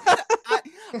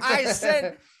 I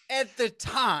said. at the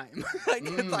time.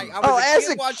 It's like, as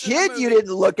a kid, you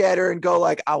didn't look at her and go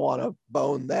like, "I want to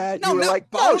bone that." No, you were like,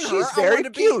 "Oh, she's very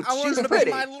cute. She's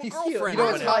pretty." My little girlfriend. You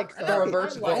know, it's like the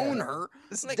reverse bone her.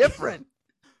 It's different.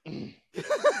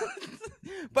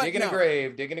 But digging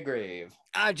a grave.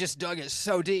 I just dug it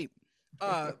so deep.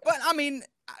 But I mean,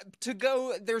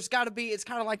 there's got to be. It's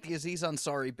kind of like the Aziz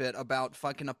Ansari bit about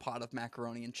fucking a pot of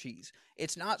macaroni and cheese.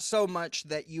 It's not so much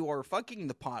that you are fucking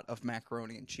the pot of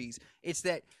macaroni and cheese. It's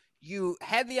that you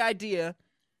had the idea,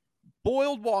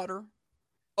 boiled water,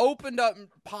 opened up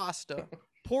pasta,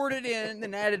 poured it in,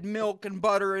 and added milk and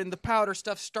butter and the powder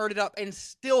stuff, started up, and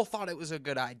still thought it was a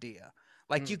good idea.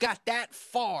 Like, you got that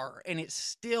far, and it's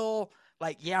still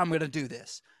like, yeah, I'm going to do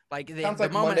this. Like, sounds the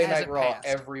like moment Monday Night Raw passed.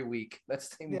 every week.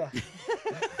 That's Yeah.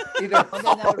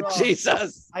 Oh,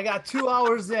 Jesus. I got 2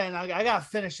 hours in. I got to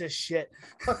finish this shit.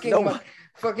 Fucking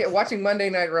watching Monday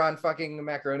Night Raw and fucking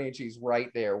macaroni and cheese right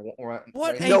there. What?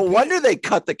 Right No wonder they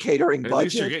cut the catering At budget.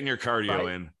 least you're getting your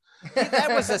cardio in. That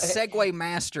was a segue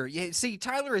master. Yeah, see,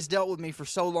 Tyler has dealt with me for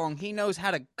so long. He knows how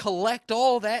to collect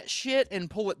all that shit and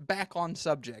pull it back on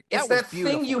subject. It's that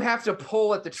thing you have to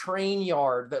pull at the train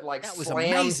yard that like was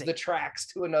slams amazing. the tracks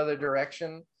to another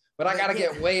direction. But I got to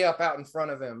get way up out in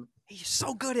front of him. He's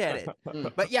so good at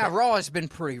it. But yeah, Raw has been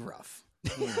pretty rough.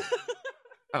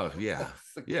 Oh, yeah.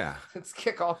 Yeah. Let's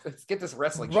kick off. Let's get this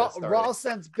wrestling Raw, shit started. Raw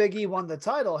since Big E won the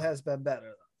title has been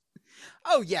better.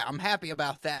 Oh yeah, I'm happy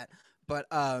about that. But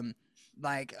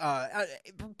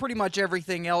pretty much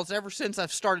everything else, ever since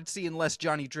I've started seeing less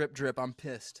Johnny Drip Drip, I'm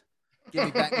pissed. Give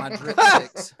me back my drip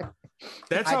sticks.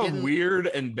 That's how weird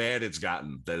and bad it's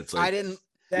gotten. That it's like I didn't.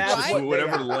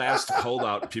 Whatever the last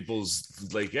holdout, people's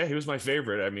like, yeah, he was my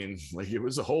favorite. I mean, like, it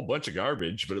was a whole bunch of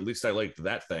garbage, but at least I liked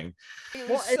that thing. It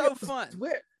was so fun.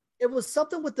 It was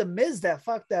something with the Miz that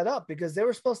fucked that up because they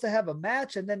were supposed to have a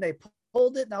match and then they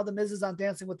pulled it. Now the Miz is on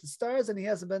Dancing with the Stars and he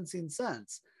hasn't been seen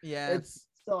since. Yeah.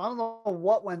 So I don't know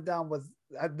what went down with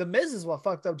the Miz is what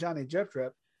fucked up Johnny Drip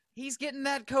Drip. He's getting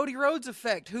that Cody Rhodes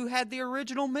effect. Who had the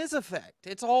original Miz effect?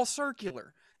 It's all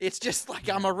circular. It's just like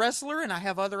I'm a wrestler and I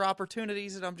have other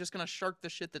opportunities and I'm just going to shirk the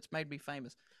shit that's made me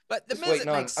famous. But the Miz,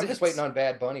 I'm just waiting on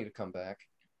Bad Bunny to come back.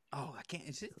 Oh, I can't.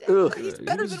 He's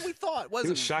better than we thought, wasn't he?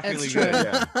 He was shockingly good.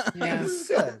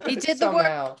 Yeah. He did the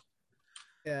work.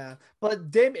 Yeah,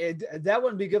 but that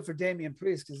wouldn't be good for Damian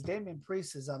Priest because Damian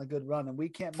Priest is on a good run and we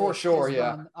can't. For sure,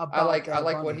 yeah. I like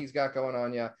what he's got going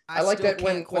on. Yeah, I like that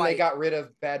when they got rid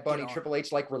of Bad Bunny, Triple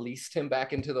H like released him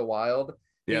back into the wild.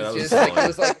 Yeah, that was just like it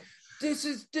was like this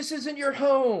isn't your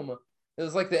home. It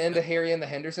was like the end of Harry and the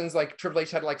Hendersons. Like Triple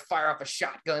H had to like fire off a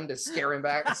shotgun to scare him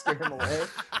back and scare him away.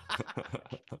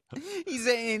 He's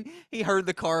saying he heard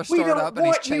the car start up and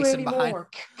he's chasing behind.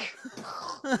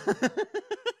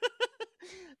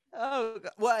 Oh,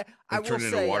 well, I will turned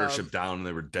into say, a watership down and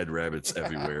there were dead rabbits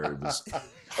everywhere. It was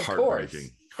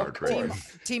heartbreaking.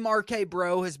 Team RK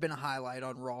Bro has been a highlight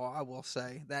on Raw. I will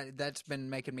say that's been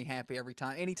making me happy every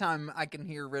time. Anytime I can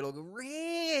hear Riddle go,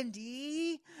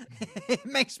 Randy, it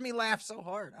makes me laugh so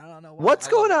hard. I don't know why. What's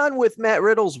going on with Matt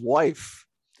Riddle's wife?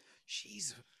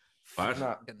 She's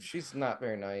not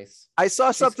very nice. I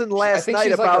saw something last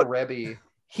night about Rebby.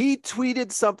 He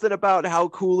tweeted something about how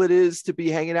cool it is to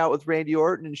be hanging out with Randy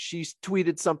Orton, and she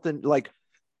tweeted something like,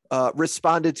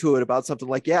 responded to it about something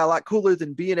like, yeah, a lot cooler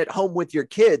than being at home with your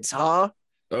kids, huh?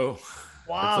 Oh,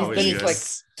 wow. And he's like,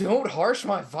 don't harsh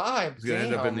my vibe. He's gonna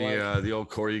end up in the old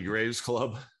Corey Graves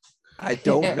club. I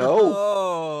don't know.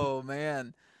 Oh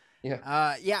man. Yeah.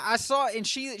 I saw, and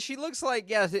she looks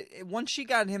like, once she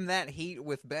got him that heat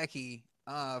with Becky,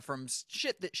 from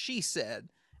shit that she said.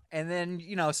 And then,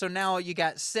 so now you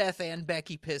got Seth and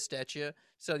Becky pissed at you.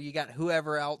 So you got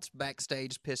whoever else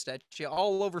backstage pissed at you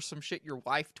all over some shit your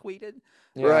wife tweeted.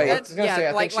 Yeah,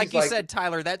 right. Like you said,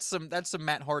 Tyler, that's some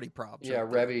Matt Hardy problems. Yeah,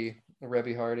 right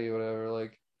Rebby Hardy, whatever.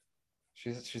 Like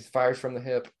she's fired from the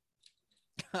hip.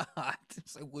 God,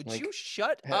 so would you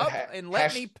shut up and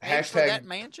let me pay for that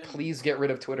mansion? Please get rid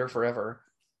of Twitter forever.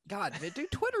 God,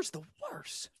 dude, Twitter's the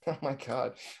worst. Oh my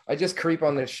God. I just creep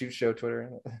on this shoot show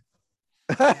Twitter.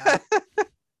 Yeah.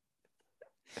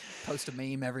 Post a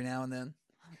meme every now and then.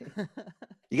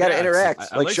 You got to interact.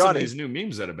 I like some of these new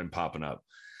memes that have been popping up.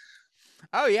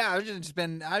 Oh yeah, I've just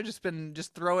been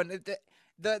throwing it.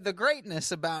 The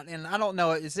greatness about, and I don't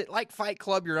know, is it like Fight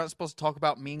Club? You're not supposed to talk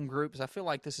about meme groups. I feel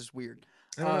like this is weird.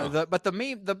 But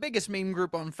the biggest meme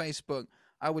group on Facebook,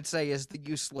 I would say, is the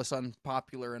useless,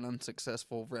 unpopular, and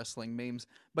unsuccessful wrestling memes,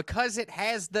 because it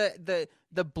has the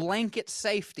blanket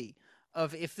safety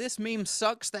of, if this meme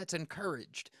sucks, that's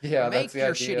encouraged. Yeah, make that's the your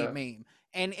idea. shitty meme,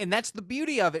 and that's the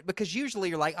beauty of it, because usually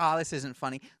you're like, oh, this isn't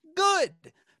funny. Good.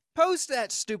 Post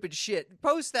that stupid shit.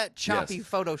 Post that choppy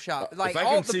Photoshop. Like, if I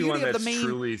all can the see beauty one of that's the meme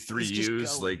truly 3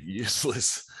 use, like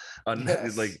useless,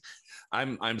 like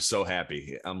I'm so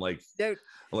happy. I'm like,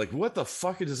 what the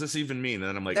fuck does this even mean?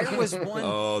 And I'm like, there was one.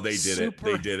 Oh, they did it.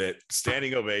 They did it.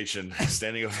 Standing ovation.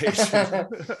 Standing ovation.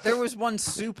 There was one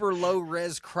super low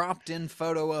res cropped in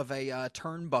photo of a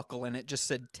turnbuckle, and it just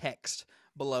said text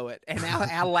below it, and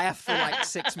I laughed for like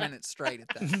 6 minutes straight at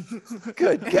that.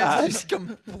 Good God. Just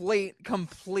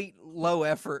complete low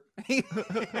effort.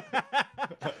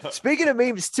 Speaking of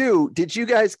memes too, did you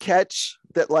guys catch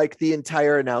that like the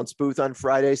entire announce booth on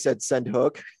Friday said send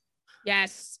hook?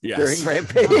 Yes. During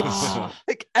Rampage. Oh,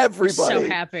 like everybody. so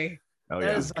happy. Oh,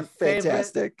 That yeah. is my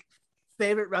Fantastic.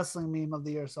 favorite wrestling meme of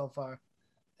the year so far.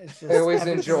 It's just I always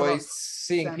every enjoy single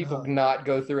seeing send people hook. not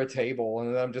go through a table,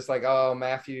 and I'm just like, oh,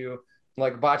 Matthew,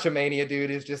 like Botchamania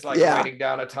dude is just like Yeah. writing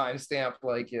down a timestamp,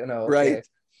 like, you know, Right.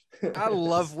 I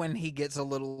love when he gets a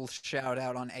little shout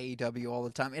out on AEW all the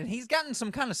time, and he's gotten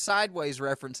some kind of sideways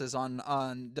references on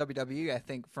WWE. I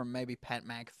think from maybe Pat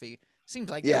McAfee. Seems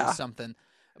like there's something.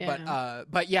 Yeah.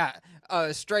 But yeah,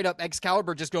 straight up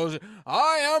Excalibur just goes,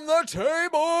 I am the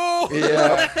table.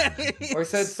 Yeah. Or he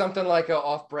said something like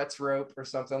off Brett's rope or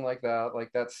something like that. Like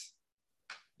that's,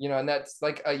 you know, and that's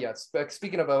like,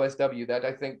 speaking of OSW, that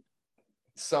I think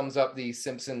sums up the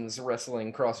Simpsons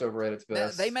wrestling crossover at its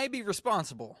best. They may be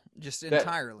responsible just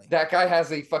entirely. That guy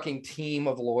has a fucking team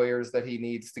of lawyers that he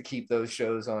needs to keep those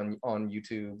shows on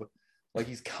YouTube. Like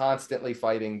he's constantly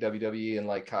fighting WWE and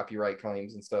like copyright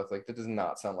claims and stuff. Like that does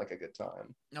not sound like a good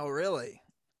time. Oh, really?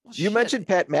 Well, You mentioned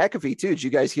Pat McAfee too. Did you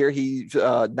guys hear he's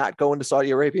not going to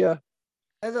Saudi Arabia?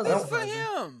 That doesn't Good for surprise me.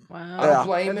 him. Wow. I don't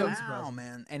blame him. Wow,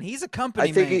 man. And he's a company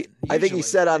I think man. I think he usually.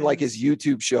 said on like his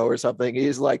YouTube show or something.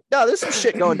 He's like, no, there's some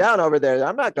shit going down over there.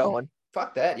 I'm not going.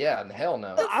 Fuck that. Yeah, and hell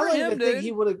no. I don't for even him, think dude.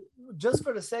 he would have, just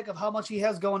for the sake of how much he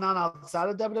has going on outside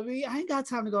of WWE. I ain't got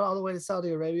time to go all the way to Saudi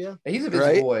Arabia. He's a busy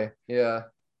Right? boy. Yeah.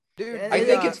 Dude, And I Yeah.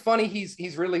 think it's funny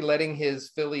he's really letting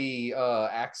his Philly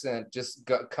accent just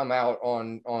come out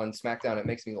on SmackDown. It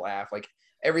makes me laugh. Like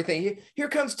everything. Here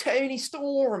comes Tony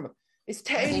Storm. It's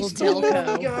Tony Little Storm,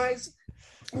 Delco. you guys.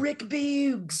 Rick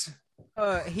Buggs.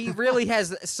 he really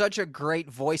has such a great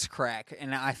voice crack,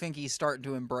 and I think he's starting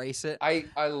to embrace it. I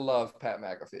love Pat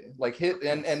McAfee. Like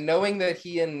and knowing that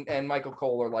he and Michael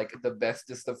Cole are like the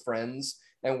bestest of friends,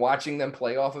 and watching them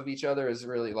play off of each other is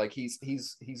really like he's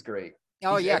great.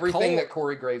 Oh He's yeah, everything Cole- that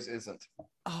Corey Graves isn't.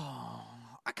 Oh,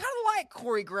 I kind of like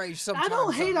Corey Graves sometimes. I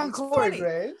don't hate on He's Corey funny.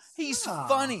 Graves. He's No.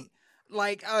 funny.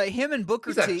 Like him and Booker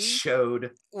He's a T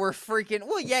chode. were freaking.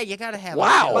 Well, yeah, you gotta have.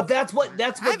 Wow. a But that's what I they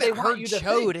haven't want heard you to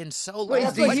Chode think. in so long. Well,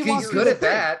 that's what he he's wants you good to at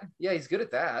think. that. Yeah, he's good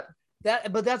at that.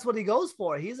 But that's what he goes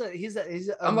for. He's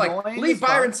I'm like, annoying leave as fuck.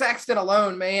 Byron Saxton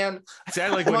alone, man. See, I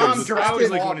like Come when he on, was, drop I always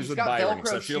it like off. when he's He's with got Byron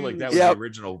because I Velcro feel like that shoes. was Yep. the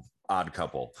original Odd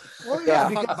Couple. Well, Yeah.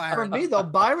 yeah, because Byron. for me though,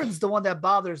 Byron's the one that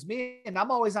bothers me, and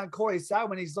I'm always on Corey's side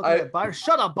when he's looking at Byron.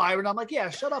 Shut up, Byron. I'm like, yeah,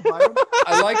 shut up, Byron.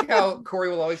 I like how Corey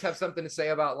will always have something to say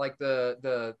about like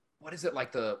the what is it,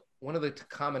 like the one of the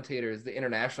commentators, the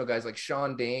international guys, like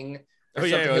Sean Ding. Or Oh,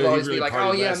 yeah, something. he He'll always really be like, partied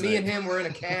 "Oh yeah, last me night." and him were in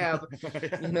a cab."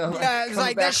 You know, Yeah, it's comes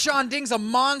like back- that Sean Ding's a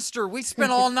monster. We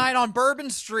spent all night on Bourbon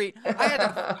Street. I had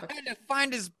to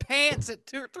find his pants at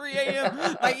 2 or 3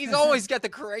 a.m. Like he's always got the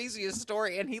craziest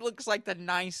story, and he looks like the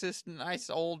nicest,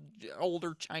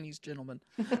 older Chinese gentleman.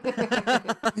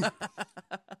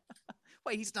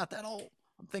 Wait, he's not that old.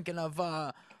 I'm thinking of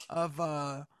oh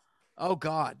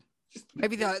God.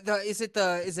 Maybe is it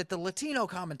the Latino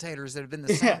commentators that have been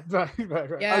the same? Yeah, right.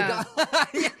 Yeah. Oh, God.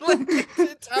 Yeah,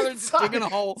 like, Tyler's digging a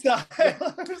hole.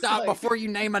 Stop before you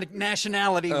name a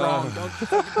nationality wrong. Don't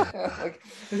like,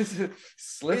 this is Is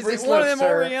slippery it one of slope, them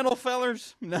sir. Oriental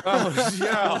fellers? No. Oh,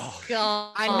 yeah.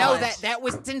 God. I know that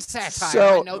was in satire.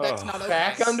 So- I know that's not okay.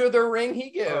 Back under the ring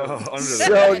he goes. Under the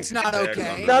So- ring. It's not Back okay.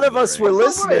 under None of the us ring. were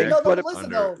listening, No, but listen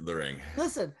Under though. the ring.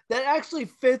 Listen, that actually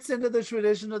fits into the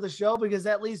tradition of the show because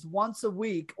at least once a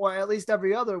week, or at least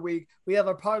every other week, we have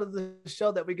a part of the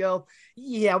show that we go,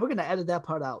 yeah, we're gonna edit that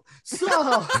part out. So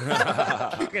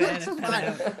I've been So-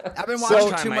 watching Most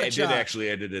too time I much. did actually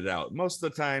edit it out. Most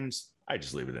of the times I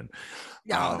just leave it in.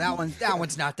 No, that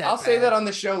one's not that. I'll say bad. that on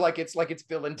the show like it's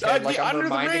Bill and Ted. Like I'm under the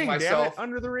reminding ring, myself. damn it,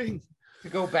 under the ring. to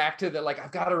go back to the, like,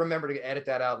 I've got to remember to edit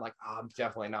that out. I'm like, oh, I'm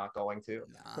definitely not going to.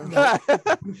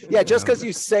 Yeah, just because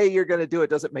you say you're going to do it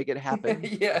doesn't make it happen.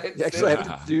 Yeah, You actually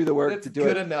have to do the work to do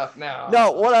good it. enough now.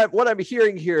 No, what I'm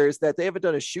hearing here is that they haven't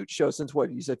done a shoot show since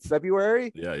what you said,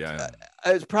 February. Yeah.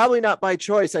 It's probably not by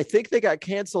choice. I think they got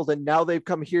canceled, and now they've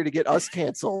come here to get us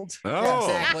canceled. That's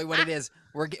exactly what it is.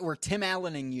 We're Tim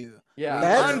Allening you.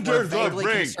 Yeah, under the ring.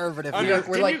 Conservative.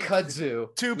 We're like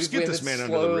kudzu. Tubes, get this man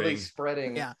under the ring.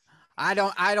 Spreading. Yeah, I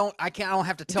don't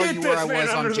have to tell you where I was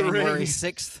on January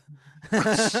 6th.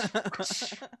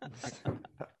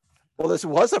 Well, this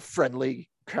was a friendly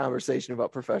conversation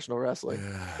about professional wrestling.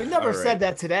 We never said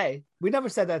that today.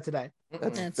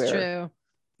 That's true. fair.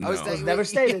 Never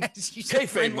stated.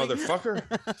 Kayfabe, motherfucker.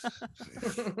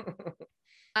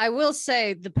 I will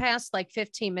say the past like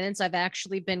 15 minutes, I've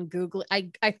actually been Googling.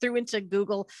 I threw into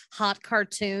Google hot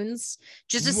cartoons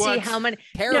just to see how many.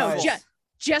 Terrible. No,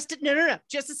 just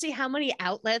to see how many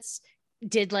outlets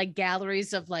did like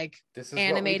galleries of like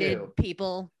animated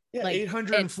people. Yeah, like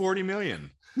 840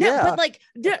 million. No, Yeah. but like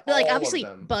obviously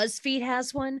them. BuzzFeed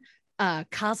has one.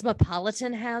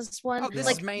 Cosmopolitan has one. Oh, this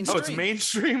like is mainstream. Oh, it's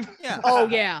mainstream. Yeah. oh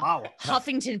yeah. Wow.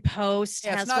 Huffington Post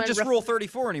Yeah, has it's not one. just Rule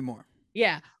 34 anymore.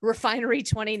 Yeah, Refinery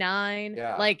 29.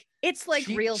 Yeah. Like it's like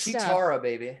real stuff. Chitara,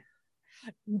 baby.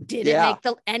 Did Yeah. it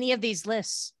make any of these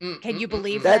lists? Can you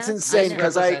believe That's that? insane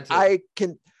because I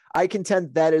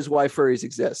contend that is why furries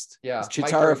exist. Yeah, It's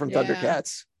Chitara from Yeah.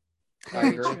 Thundercats. I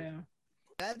agree. True.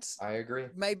 I agree.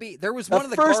 Maybe there was The one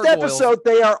of the first gargoyles. episode,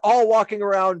 they are all walking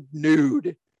around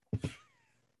nude.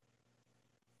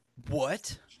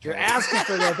 What? You're asking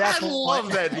for that. That's I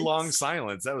love that long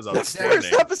silence. That was The outstanding.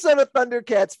 first episode of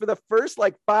Thundercats, for the first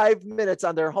like 5 minutes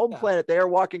on their home planet, they are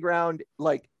walking around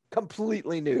like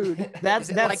completely nude. That's Is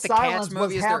it that like the silence Cats was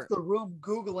movie? Is half there- the room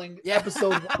Googling Yeah.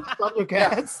 episode 1 of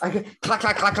Thundercats. Clack,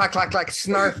 clack, clack, clack, clack, clack,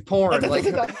 snarf porn. Like,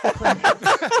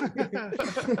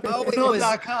 Oh, it was.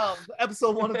 Episode.com,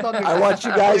 episode 1 of Thundercats. I want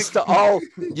you guys to all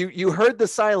you heard the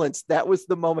silence. That was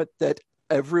the moment that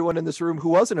everyone in this room who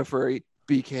wasn't a furry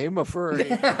became a furry.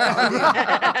 It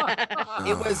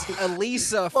was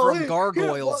Elisa from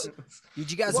Gargoyles.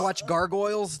 Did you guys watch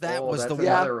Gargoyles? That was the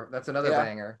one. That's another Yeah.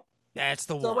 banger. That's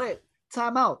the So one. wait,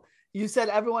 time out. You said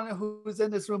everyone who's in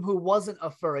this room who wasn't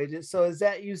a furry. So is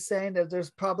that you saying that there's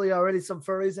probably already some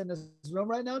furries in this room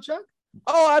right now, Chuck?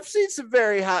 Oh, I've seen some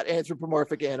very hot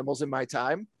anthropomorphic animals in my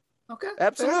time. Okay.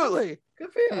 Absolutely.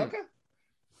 Good for you. Okay.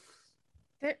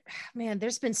 Man,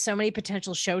 there's been so many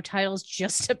potential show titles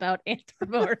just about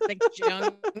anthropomorphic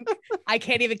junk. I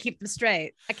can't even keep them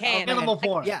straight. I can't. Animal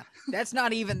porn. Yeah, that's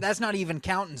not even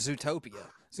counting Zootopia.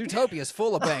 Zootopia's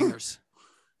full of bangers.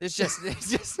 It's just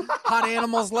hot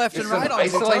animals left and right on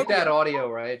Isolate Zootopia. that audio,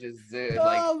 right? Just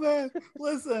Oh man,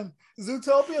 listen,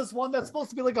 Zootopia is one that's supposed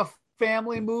to be like a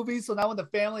family movie. So now when the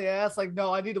family asks, like,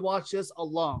 no, I need to watch this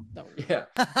alone. yeah.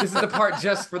 This is the part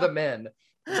just for the men.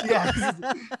 Yeah,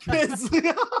 kids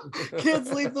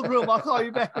leave the room. I'll call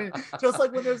you back. Just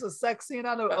like when there's a sex scene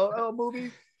on a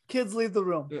movie, kids leave the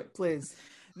room, please.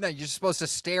 No, you're supposed to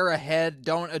stare ahead.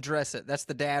 Don't address it. That's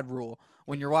the dad rule.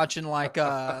 When you're watching like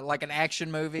an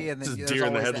action movie, and then Just there's deer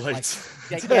in the always that,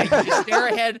 headlights. like, you just stare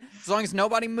ahead. As long as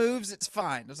nobody moves, it's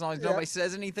fine. As long as nobody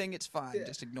says anything, it's fine. Yeah.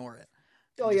 Just ignore it.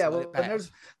 Oh Just yeah, let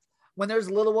it when there's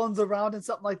little ones around and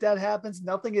something like that happens,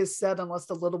 nothing is said unless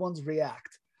the little ones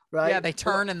react. Right? Yeah, they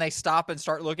turn and they stop and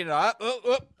start looking up.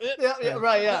 Yeah,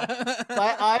 right. Yeah,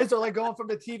 my eyes are like going from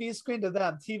the TV screen to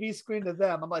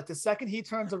them. I'm like, the second he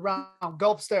turns around,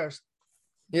 go upstairs.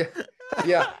 Yeah.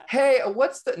 Yeah. Hey,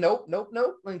 what's the nope.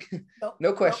 Like, Nope,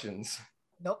 no questions.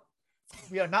 Nope.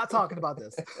 We are not talking about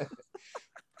this.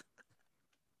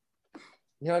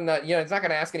 It's not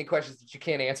gonna ask any questions that you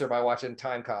can't answer by watching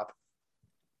Time Cop.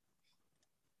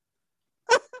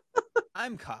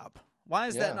 I'm Cop. Why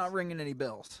is that not ringing any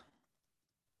bells?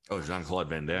 Oh, Jean-Claude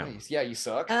Van Damme. Yeah, you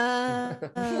suck.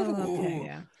 Okay,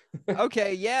 yeah.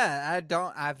 Okay, yeah,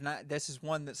 I've not. This is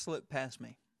one that slipped past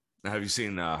me. Now, have you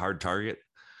seen Hard Target?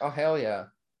 Oh hell yeah.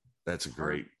 That's a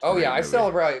great. Oh great yeah, I movie.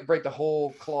 celebrate the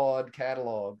whole Claude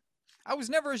catalog. I was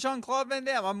never a Jean-Claude Van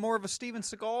Damme. I'm more of a Steven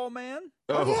Seagal man.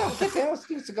 Oh yeah, get down with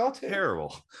Steven Seagal too.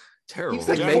 Terrible. He's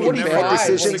like Jeff, making never bad watched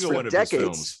a decisions single for one of his decades.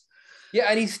 films. Yeah,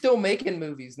 and he's still making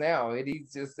movies now.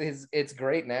 It's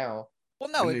great now. Well,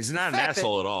 no, And he's not an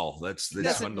asshole at all. That's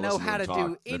doesn't fun to know listen how to him to do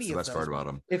talk. any That's the of best those. part about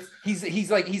him. If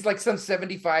he's like some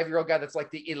 75-year-old guy that's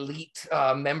like the elite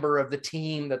member of the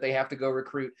team that they have to go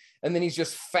recruit, and then he's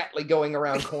just fatly going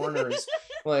around corners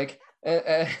like He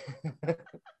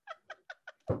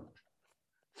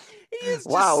is just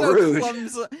Wow, so rude.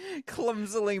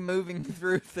 clumsily moving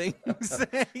through things.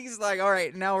 He's like, all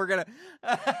right, now we're gonna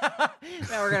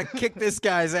kick this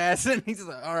guy's ass, and he's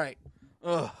like, all right,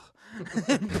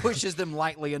 and pushes them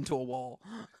lightly into a wall.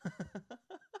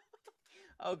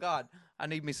 Oh God, I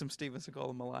need me some Steven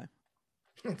Seagal in my life.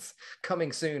 It's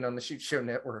coming soon on the Shoot Show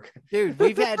Network. Dude,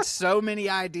 we've had so many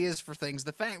ideas for things.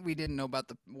 The fact we didn't know about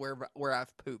the where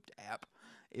I've pooped app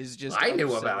is just. I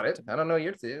knew about it. I don't know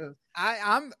your too.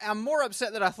 I'm more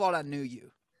upset that I thought I knew you,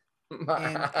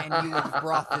 and you have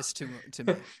brought this to me.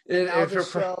 Now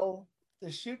the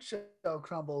Shoot Show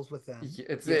crumbles within. You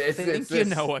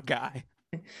know a guy.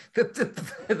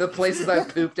 The Places I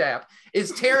Pooped app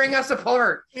is tearing us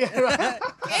apart. Yeah, right.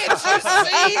 Can't you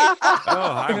see?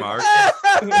 Oh, hi, Mark.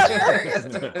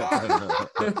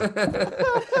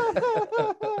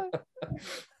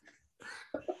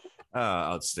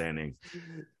 Outstanding.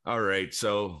 All right,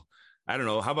 so I don't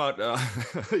know. How about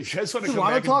you guys want to come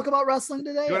back and talk about wrestling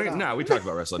today? No, we talked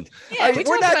about wrestling. Yeah, we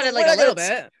talked about it like a little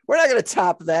bit. We're not going to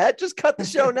top that. Just cut the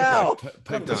show now.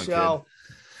 Pipe down, kid.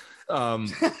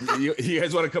 You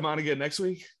guys want to come on again next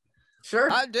week? Sure.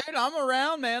 Dude, I'm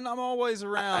around, man. I'm always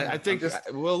around. I think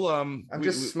we'll. I'm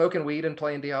just smoking weed and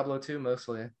playing Diablo 2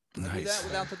 mostly. Nice. Do that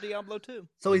without the Diablo 2.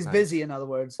 So he's busy, in other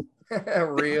words.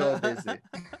 Real busy.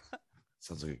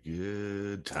 Sounds like a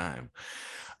good time.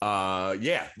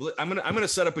 Yeah, I'm gonna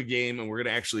set up a game, and we're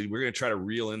gonna try to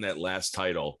reel in that last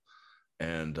title.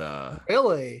 And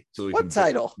really, so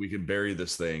we can bury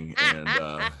this thing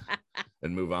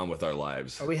and move on with our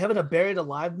lives. Are we having a buried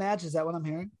alive match? Is that what I'm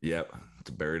hearing? Yep, it's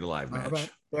a buried alive match. Right.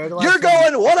 Buried alive You're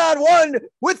going 1-on-1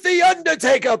 with the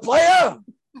Undertaker, player.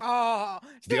 Oh,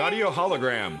 the audio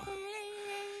hologram.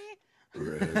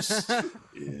 Rest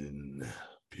in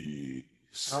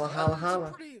peace. Holla, holla,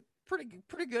 holla.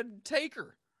 Pretty good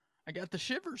taker. I got the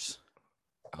shivers.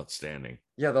 Outstanding.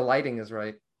 Yeah, the lighting is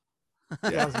right.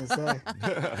 Yeah, I was gonna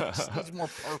say.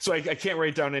 So I can't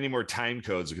write down any more time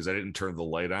codes because I didn't turn the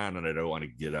light on and I don't want to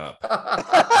get up.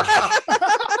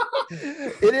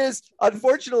 It is,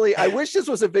 unfortunately, I wish this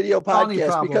was a video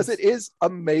podcast because it is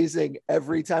amazing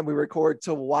every time we record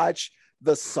to watch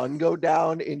the sun go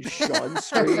down in Sean's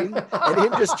screen and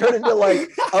him just turn into like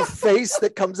a face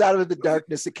that comes out of the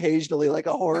darkness occasionally, like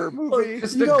a horror movie.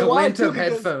 Just a glint of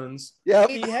headphones. Yeah,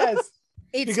 he has.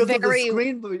 It's because very of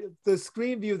the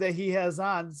screen view that he has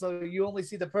on, so you only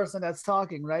see the person that's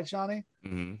talking, right, Shawnee?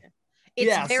 Mm-hmm.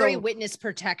 It's very witness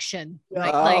protection,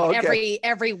 like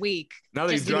every week. Now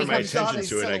that you've drawn my attention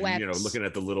to it, I, looking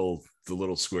at the little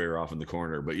square off in the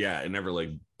corner, but yeah, it never like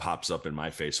pops up in my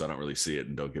face, so I don't really see it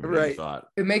and don't give it any thought.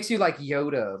 It makes you like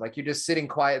Yoda, like you're just sitting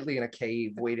quietly in a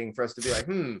cave waiting for us to be like,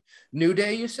 new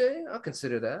day, you say? I'll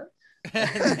consider that.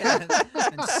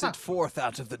 and sit forth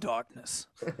out of the darkness.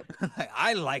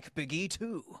 I like Big E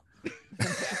too.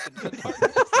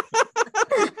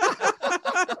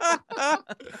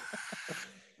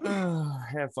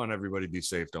 Have fun, everybody. Be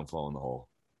safe. Don't fall in the hole.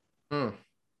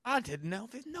 I didn't know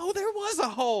there was a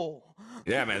hole.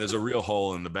 Yeah, man, there's a real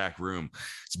hole in the back room.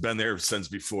 It's been there since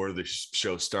before the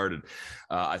show started.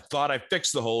 I thought I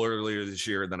fixed the hole earlier this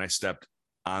year, and then I stepped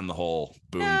on the hole,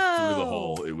 boom, through the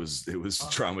hole. It was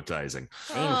traumatizing.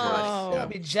 Oh. Yeah.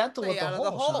 Be gentle with the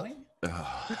hole.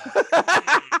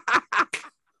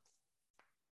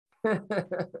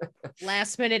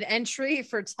 Last minute entry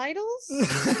for titles. I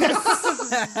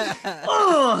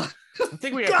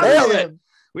think we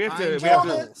have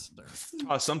to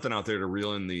toss something out there to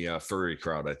reel in the furry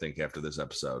crowd. I think after this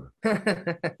episode,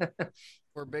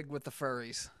 we're big with the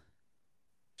furries.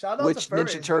 Which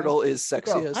Ninja Turtle is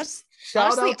sexiest?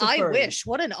 Honestly, I wish.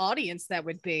 What an audience that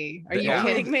would be. Are you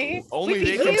kidding me? Only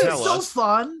they can tell us. So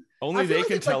fun. Only they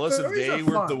can tell us if they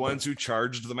were the ones who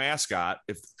charged the mascot.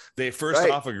 If they first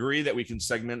off agree that we can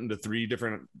segment into 3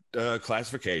 different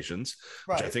classifications,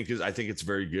 which I think it's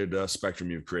very good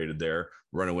spectrum you've created there.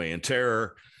 Runaway and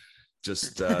Terror.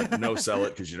 Just no sell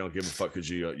it because you don't give a fuck because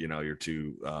you're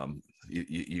too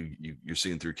you're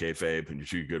seeing through kayfabe and you're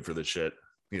too good for this shit.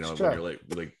 When you're like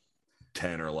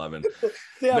 10 or 11,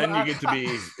 then you get to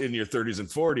be in your 30s and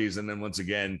 40s, and then once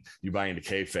again you buy into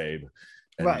kayfabe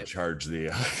and you charge the.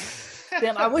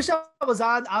 Damn, I wish I was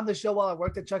on the show while I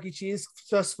worked at Chuck E. Cheese,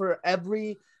 just for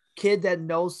every kid that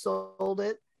no-sold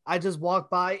it. I just walk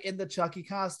by in the Chucky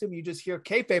costume. You just hear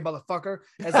kayfabe, motherfucker.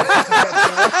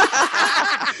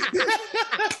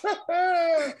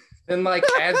 And like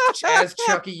as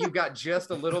Chucky, you got just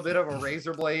a little bit of a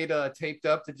razor blade taped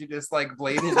up. Did you just like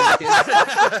blade into kids?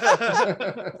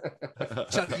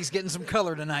 Chucky's getting some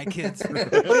color tonight, kids.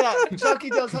 Yeah,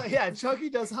 Chucky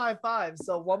does high fives.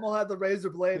 So one will have the razor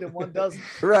blade and one doesn't.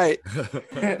 Right.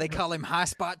 They call him High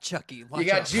Spot Chucky. Watch You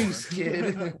got out. juice,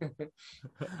 kid.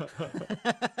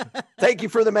 Thank you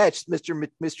for the match,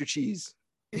 Mr. Cheese.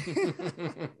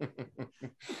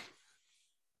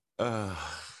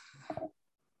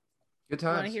 Good You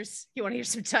want times. to hear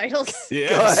some titles?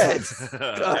 Yes. Go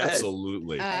ahead.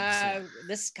 Absolutely.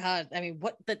 This God, I mean,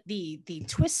 what the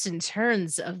twists and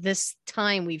turns of this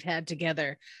time we've had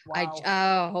together.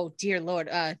 Wow. Oh dear Lord.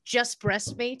 Just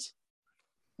breastmeat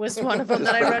was one of them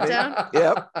that I wrote down.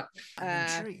 Yep.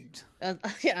 I'm intrigued.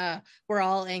 We're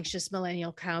all anxious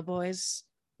millennial cowboys,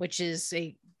 which is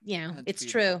That's it's beautiful.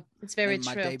 true. It's very And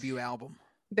my true. debut album.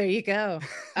 There you go.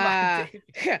 I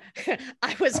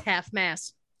was half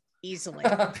mass easily.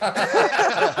 The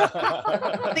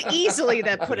easily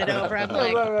that put it over. I'm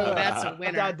like, oh, that's a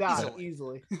winner.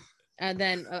 Easily. And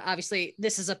then obviously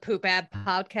this is a poop ad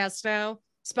podcast now.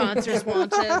 Sponsors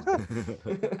wanted.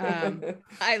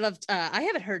 I loved. I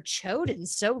haven't heard Chode in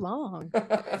so long.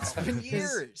 It's been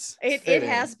years. It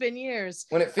has been years.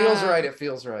 When it feels right, it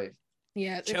feels right.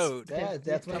 Yeah, it's- Chode. Yeah,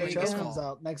 that's when the There show you go. comes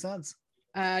out. Makes sense.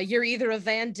 You're either a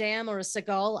Van Damme or a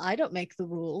Seagal. I don't make the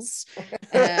rules.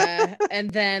 And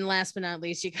then last but not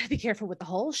least, you gotta be careful with the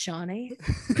hole, Shawnee.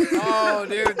 Oh,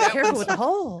 dude, Careful with the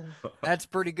hole. that's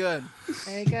pretty good.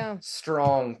 There you go.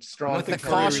 Strong With the Nothing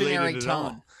cautionary related at all.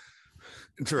 tone.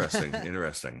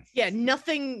 Interesting. Yeah,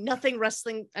 nothing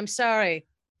wrestling. I'm sorry.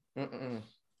 Mm-mm.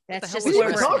 That's hell just We is where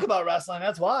didn't we're- talk about wrestling.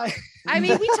 That's why. I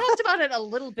mean, we talked about it a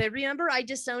little bit. Remember, I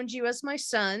disowned you as my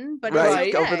son, but Right.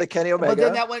 it's Go okay. for the Kenny But then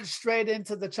Omega. that went straight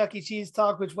into the Chuck E. Cheese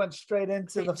talk, which went straight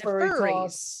into the The furry talk,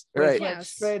 furries. which Right. went Yes.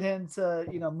 straight into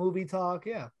movie talk.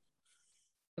 Yeah.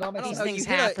 It all I makes don't These know, sense. things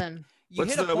you hit a- happen. You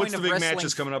hit a point What's the of big wrestling.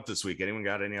 matches coming up this week? Anyone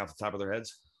got any off the top of their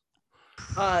heads?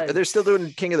 They're still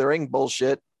doing King of the Ring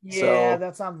bullshit. Yeah, So-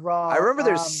 that's on Raw. I remember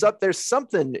there's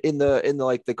something in the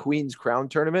like the Queen's Crown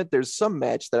tournament. There's some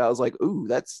match that I was like, ooh,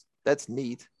 that's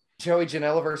neat. Joey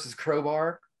Janela versus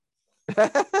Crowbar.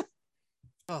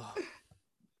 Oh,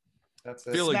 That's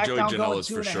I it. feel like Joey SmackDown going Janela is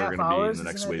for 2.5 sure going to be hours, in the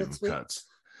next isn't it, wave this of week? cuts.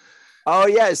 Oh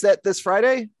yeah, is that this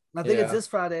Friday? I think it's Yeah. this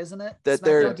Friday, isn't it? That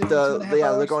they're SmackDown doing 2.5 they're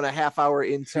hours? going a half hour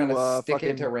Trying into to stick fucking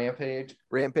into Rampage.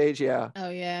 Rampage. Yeah. Oh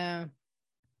yeah.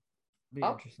 Be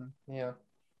Oh. interesting. Yeah.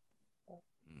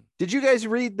 Did you guys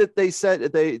read that they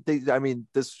said they I mean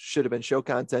this should have been show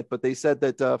content, but they said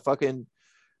that fucking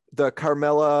the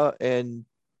Carmella and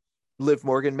Liv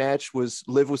Morgan match was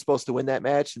Liv was supposed to win that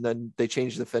match, and then they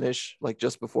changed the finish like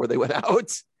just before they went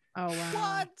out. Oh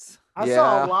wow. what? I Yeah.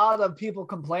 saw a lot of people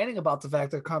complaining about the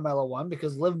fact that Carmella won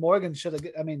because Liv Morgan should have.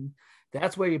 I mean,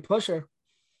 that's where you push her.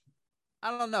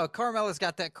 I don't know. Carmella's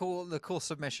got the cool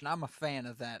submission. I'm a fan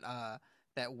of that.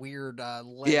 That weird. Leather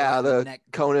Yeah, on the neck.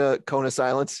 Kona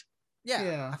silence. Yeah,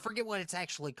 Yeah. I forget what it's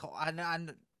actually called. I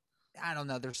don't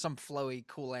know. There's some flowy,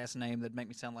 cool ass name that make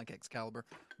me sound like Excalibur.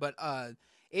 But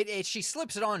she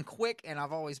slips it on quick, and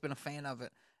I've always been a fan of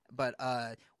it. But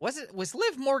was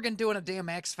Liv Morgan doing a damn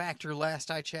X Factor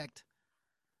last I checked?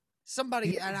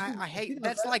 Somebody and I hate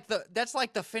that's like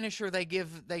the finisher they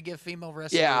give female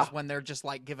wrestlers Yeah. when they're just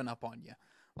like giving up on you.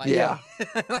 Like, Yeah.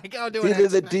 like I'll do an Either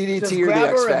X the Factor. DDT Just or the grab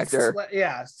X her and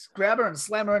Factor. grab her and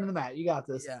slam her into the mat. You got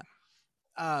this. Yeah.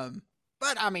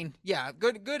 But I mean, yeah,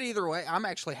 good either way. I'm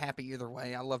actually happy either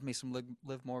way. I love me some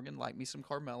Liv Morgan, like me some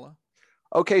Carmella.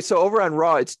 Okay, so over on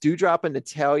Raw, it's Doudrop and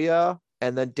Natalya,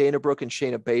 and then Dana Brooke and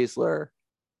Shayna Baszler.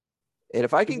 And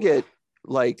if I can get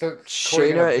like So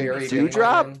Corey gonna Shayna and bury Dana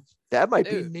Doudrop, Brooke? that might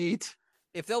Dude. be neat.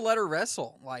 If they'll let her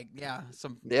wrestle, like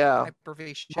some Yeah. Hyper-V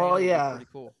Shayna Oh, would be yeah. pretty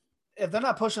cool. If they're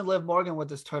not pushing Liv Morgan with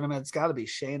this tournament, it's got to be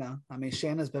Shayna. I mean,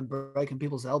 Shayna's been breaking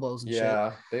people's elbows and shit.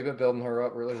 Yeah, they've been building her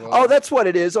up really well. Oh, that's what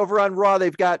it is. Over on Raw,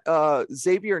 they've got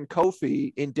Xavier and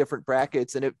Kofi in different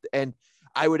brackets, and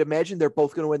I would imagine they're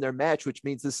both going to win their match, which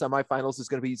means the semifinals is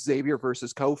going to be Xavier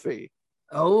versus Kofi.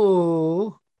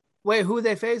 Oh, wait, who are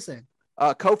they facing?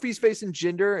 Kofi's facing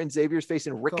Jinder, and Xavier's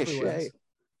facing Kofi Ricochet. wins.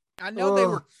 I know they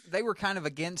Ugh. were kind of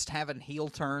against having heel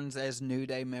turns as New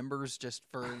Day members just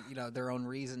for their own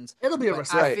reasons. It'll be a But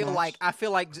respect I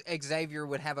feel match. like Xavier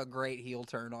would have a great heel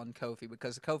turn on Kofi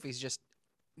because Kofi's just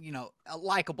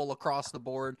likable across the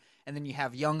board, and then you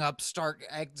have young upstart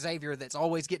Xavier that's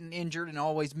always getting injured and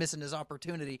always missing his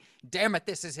opportunity. Damn it,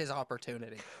 this is his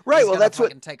opportunity. Right. He's well, gotta that's what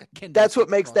fucking take a kendo that's what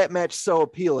stick makes across. that match so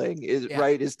appealing. Is Yeah.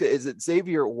 right? Is that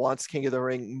Xavier wants King of the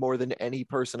Ring more than any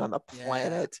person on the Yeah,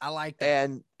 planet. I like that.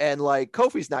 And like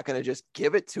Kofi's not going to just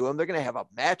give it to him. They're going to have a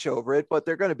match over it, but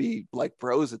they're going to be like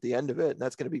bros at the end of it. And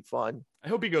that's going to be fun. I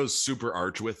hope he goes super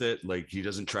arch with it. Like he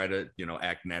doesn't try to,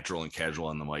 act natural and casual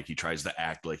on the mic. He tries to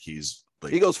act like he's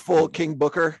like, he goes full King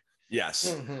Booker.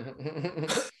 Yes.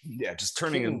 Yeah. Just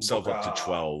turning himself up to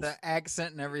 12. The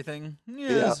accent and everything.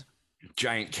 Yes. Yeah.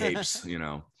 Giant capes,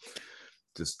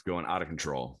 just going out of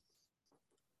control.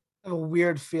 I have a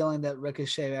weird feeling that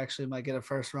Ricochet actually might get a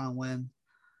first round win.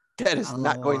 That is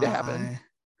not going to happen.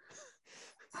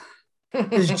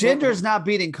 Because Jinder's not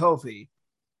beating Kofi.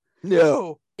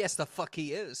 No. Yes, the fuck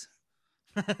he is.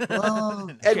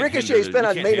 Well, and Ricochet's been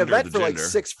on main event for like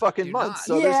 6 fucking months.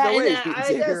 So there's no way he's beating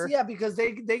Xavier. Yeah, because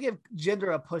they give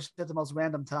Jinder a push at the most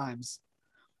random times.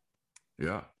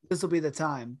 Yeah. This will be the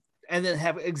time. And then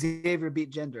have Xavier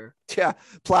beat Jinder. Yeah.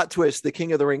 Plot twist. The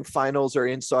King of the Ring finals are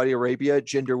in Saudi Arabia.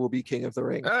 Jinder will be King of the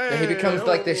Ring. And he becomes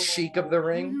like the Sheik of the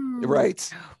Ring. Right.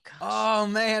 Oh,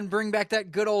 man. Bring back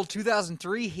that good old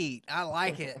 2003 heat. I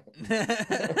like it.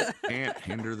 Can't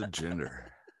hinder the Jinder.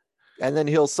 And then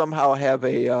he'll somehow have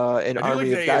an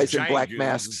army of guys in black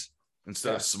masks.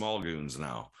 Instead of small goons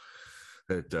now.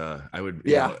 That I would,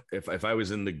 if I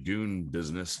was in the goon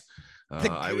business,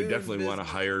 I would definitely want to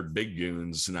hire big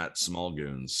goons, not small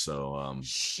goons. So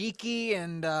Sheiky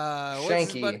and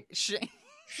Shanky.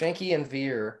 Shanky and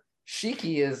Veer.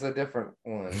 Sheiky is a different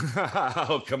one.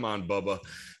 Oh, come on, Bubba.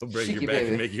 I'll break your back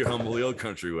and make you humble the old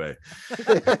country way.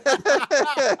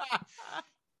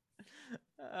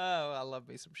 Oh, I love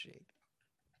me some Sheik.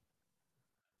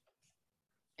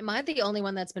 Am I the only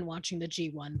one that's been watching the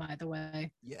G1, by the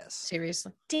way? Yes.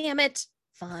 Seriously. Damn it.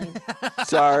 Fine.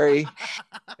 Sorry.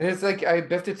 It's like I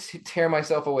have to tear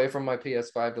myself away from my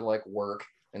PS5 to like work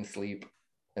and sleep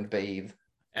and bathe.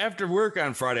 After work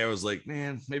on Friday, I was like,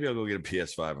 man, maybe I'll go get a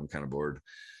PS5. I'm kind of bored.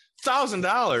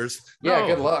 $1,000. Yeah,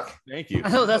 good luck. Thank you. I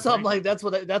know that's what I'm like. That's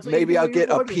what. Maybe I'll get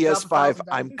a PS5.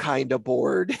 I'm kind of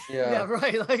bored. Yeah,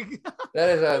 right. Like that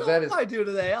is. What do I do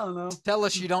today? I don't know. Tell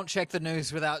us you don't check the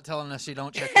news without telling us you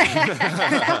don't check the news.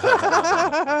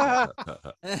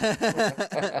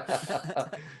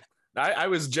 I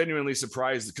was genuinely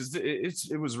surprised because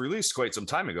it was released quite some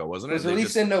time ago, wasn't it? It was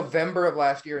released in November of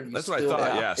last year, and that's what I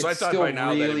thought. Yeah, so I thought by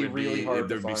now that it would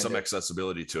there would be some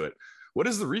accessibility to it. What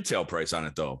is the retail price on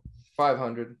it though?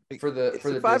 $500 for the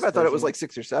five. I thought it was like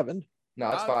 6 or 7. No,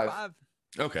 it's $5.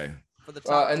 Okay. For the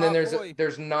top, and then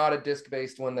there's not a disc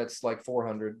based one that's like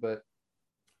 $400, but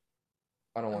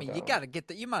I don't want that. You got to get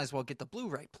that. You might as well get the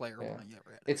Blu-ray player one.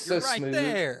 It's so right smooth.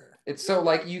 There. It's so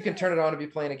like you can turn it on to be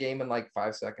playing a game in like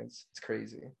 5 seconds. It's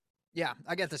crazy. Yeah,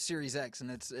 I got the Series X, and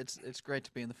it's great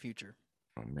to be in the future.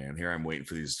 Oh man, here I'm waiting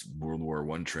for these World War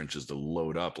I trenches to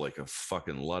load up like a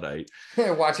fucking Luddite.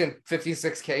 Watching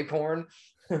 56K porn.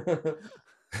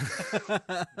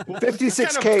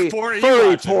 56K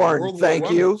furry porn.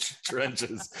 Thank you.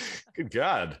 Trenches. Good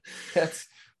God. That's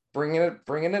bringing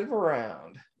it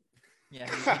around. Yeah,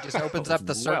 he just opens up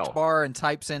the search bar and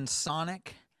types in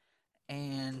Sonic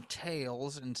and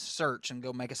Tails and search and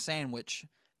go make a sandwich.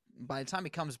 By the time he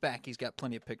comes back, he's got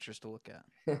plenty of pictures to look at.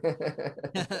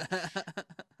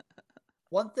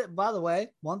 One thing, by the way,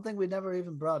 one thing we never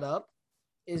even brought up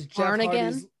is Jeff Arn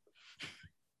Hardy's... again.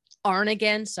 Arn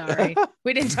again. Sorry,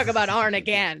 we didn't talk about Arn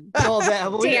again. No,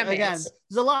 damn it. Again,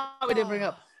 there's a lot we didn't bring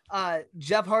up.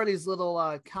 Jeff Hardy's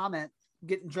little comment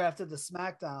getting drafted to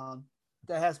SmackDown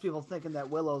that has people thinking that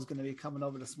Willow's going to be coming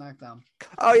over to SmackDown.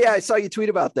 Oh yeah, I saw you tweet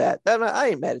about that. I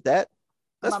ain't mad at that.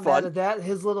 That's I'm not fun. mad at that.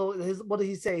 His what did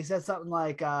he say? He said something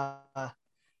like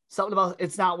something about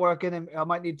it's not working and I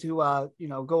might need to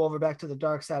go over back to the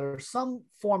dark side or some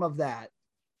form of that.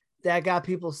 That got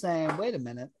people saying, wait a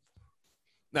minute.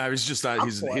 No, he's just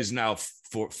he's now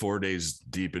 4 days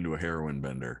deep into a heroin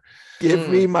bender. Give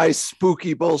me my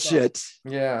spooky bullshit.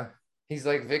 Yeah. He's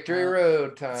like Victory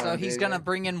Road time. So he's gonna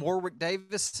bring in Warwick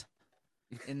Davis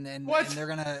and then what? And they're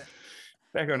gonna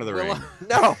back onto the ring.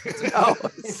 No.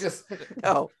 He's just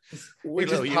We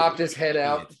just popped his head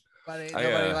out.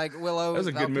 Nobody like Willow. That was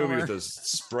a good movie with those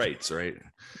sprites, right?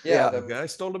 Yeah. The guy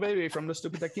stole the baby from the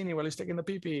stupid Dakini while he's taking the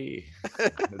pee-pee.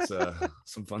 It's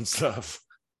some fun stuff.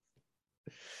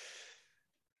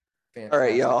 Fantastic. All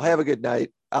right, y'all. Have a good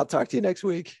night. I'll talk to you next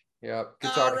week. Yeah.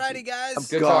 Alrighty, guys.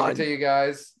 Good talking to you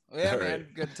guys. Yeah, man.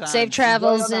 Good time. Safe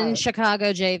travels in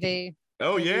Chicago, JV.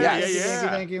 Oh yeah,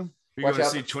 Thank you. You're going to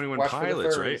see 21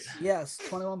 Pilots, right? Yes,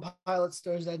 21 Pilots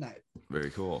Thursday night.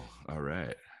 Very cool. All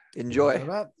right. Enjoy. All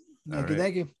right.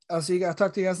 Thank you. I'll see you guys.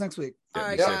 Talk to you guys next week. All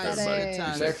right,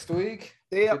 guys. Next week.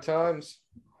 See ya. Good times.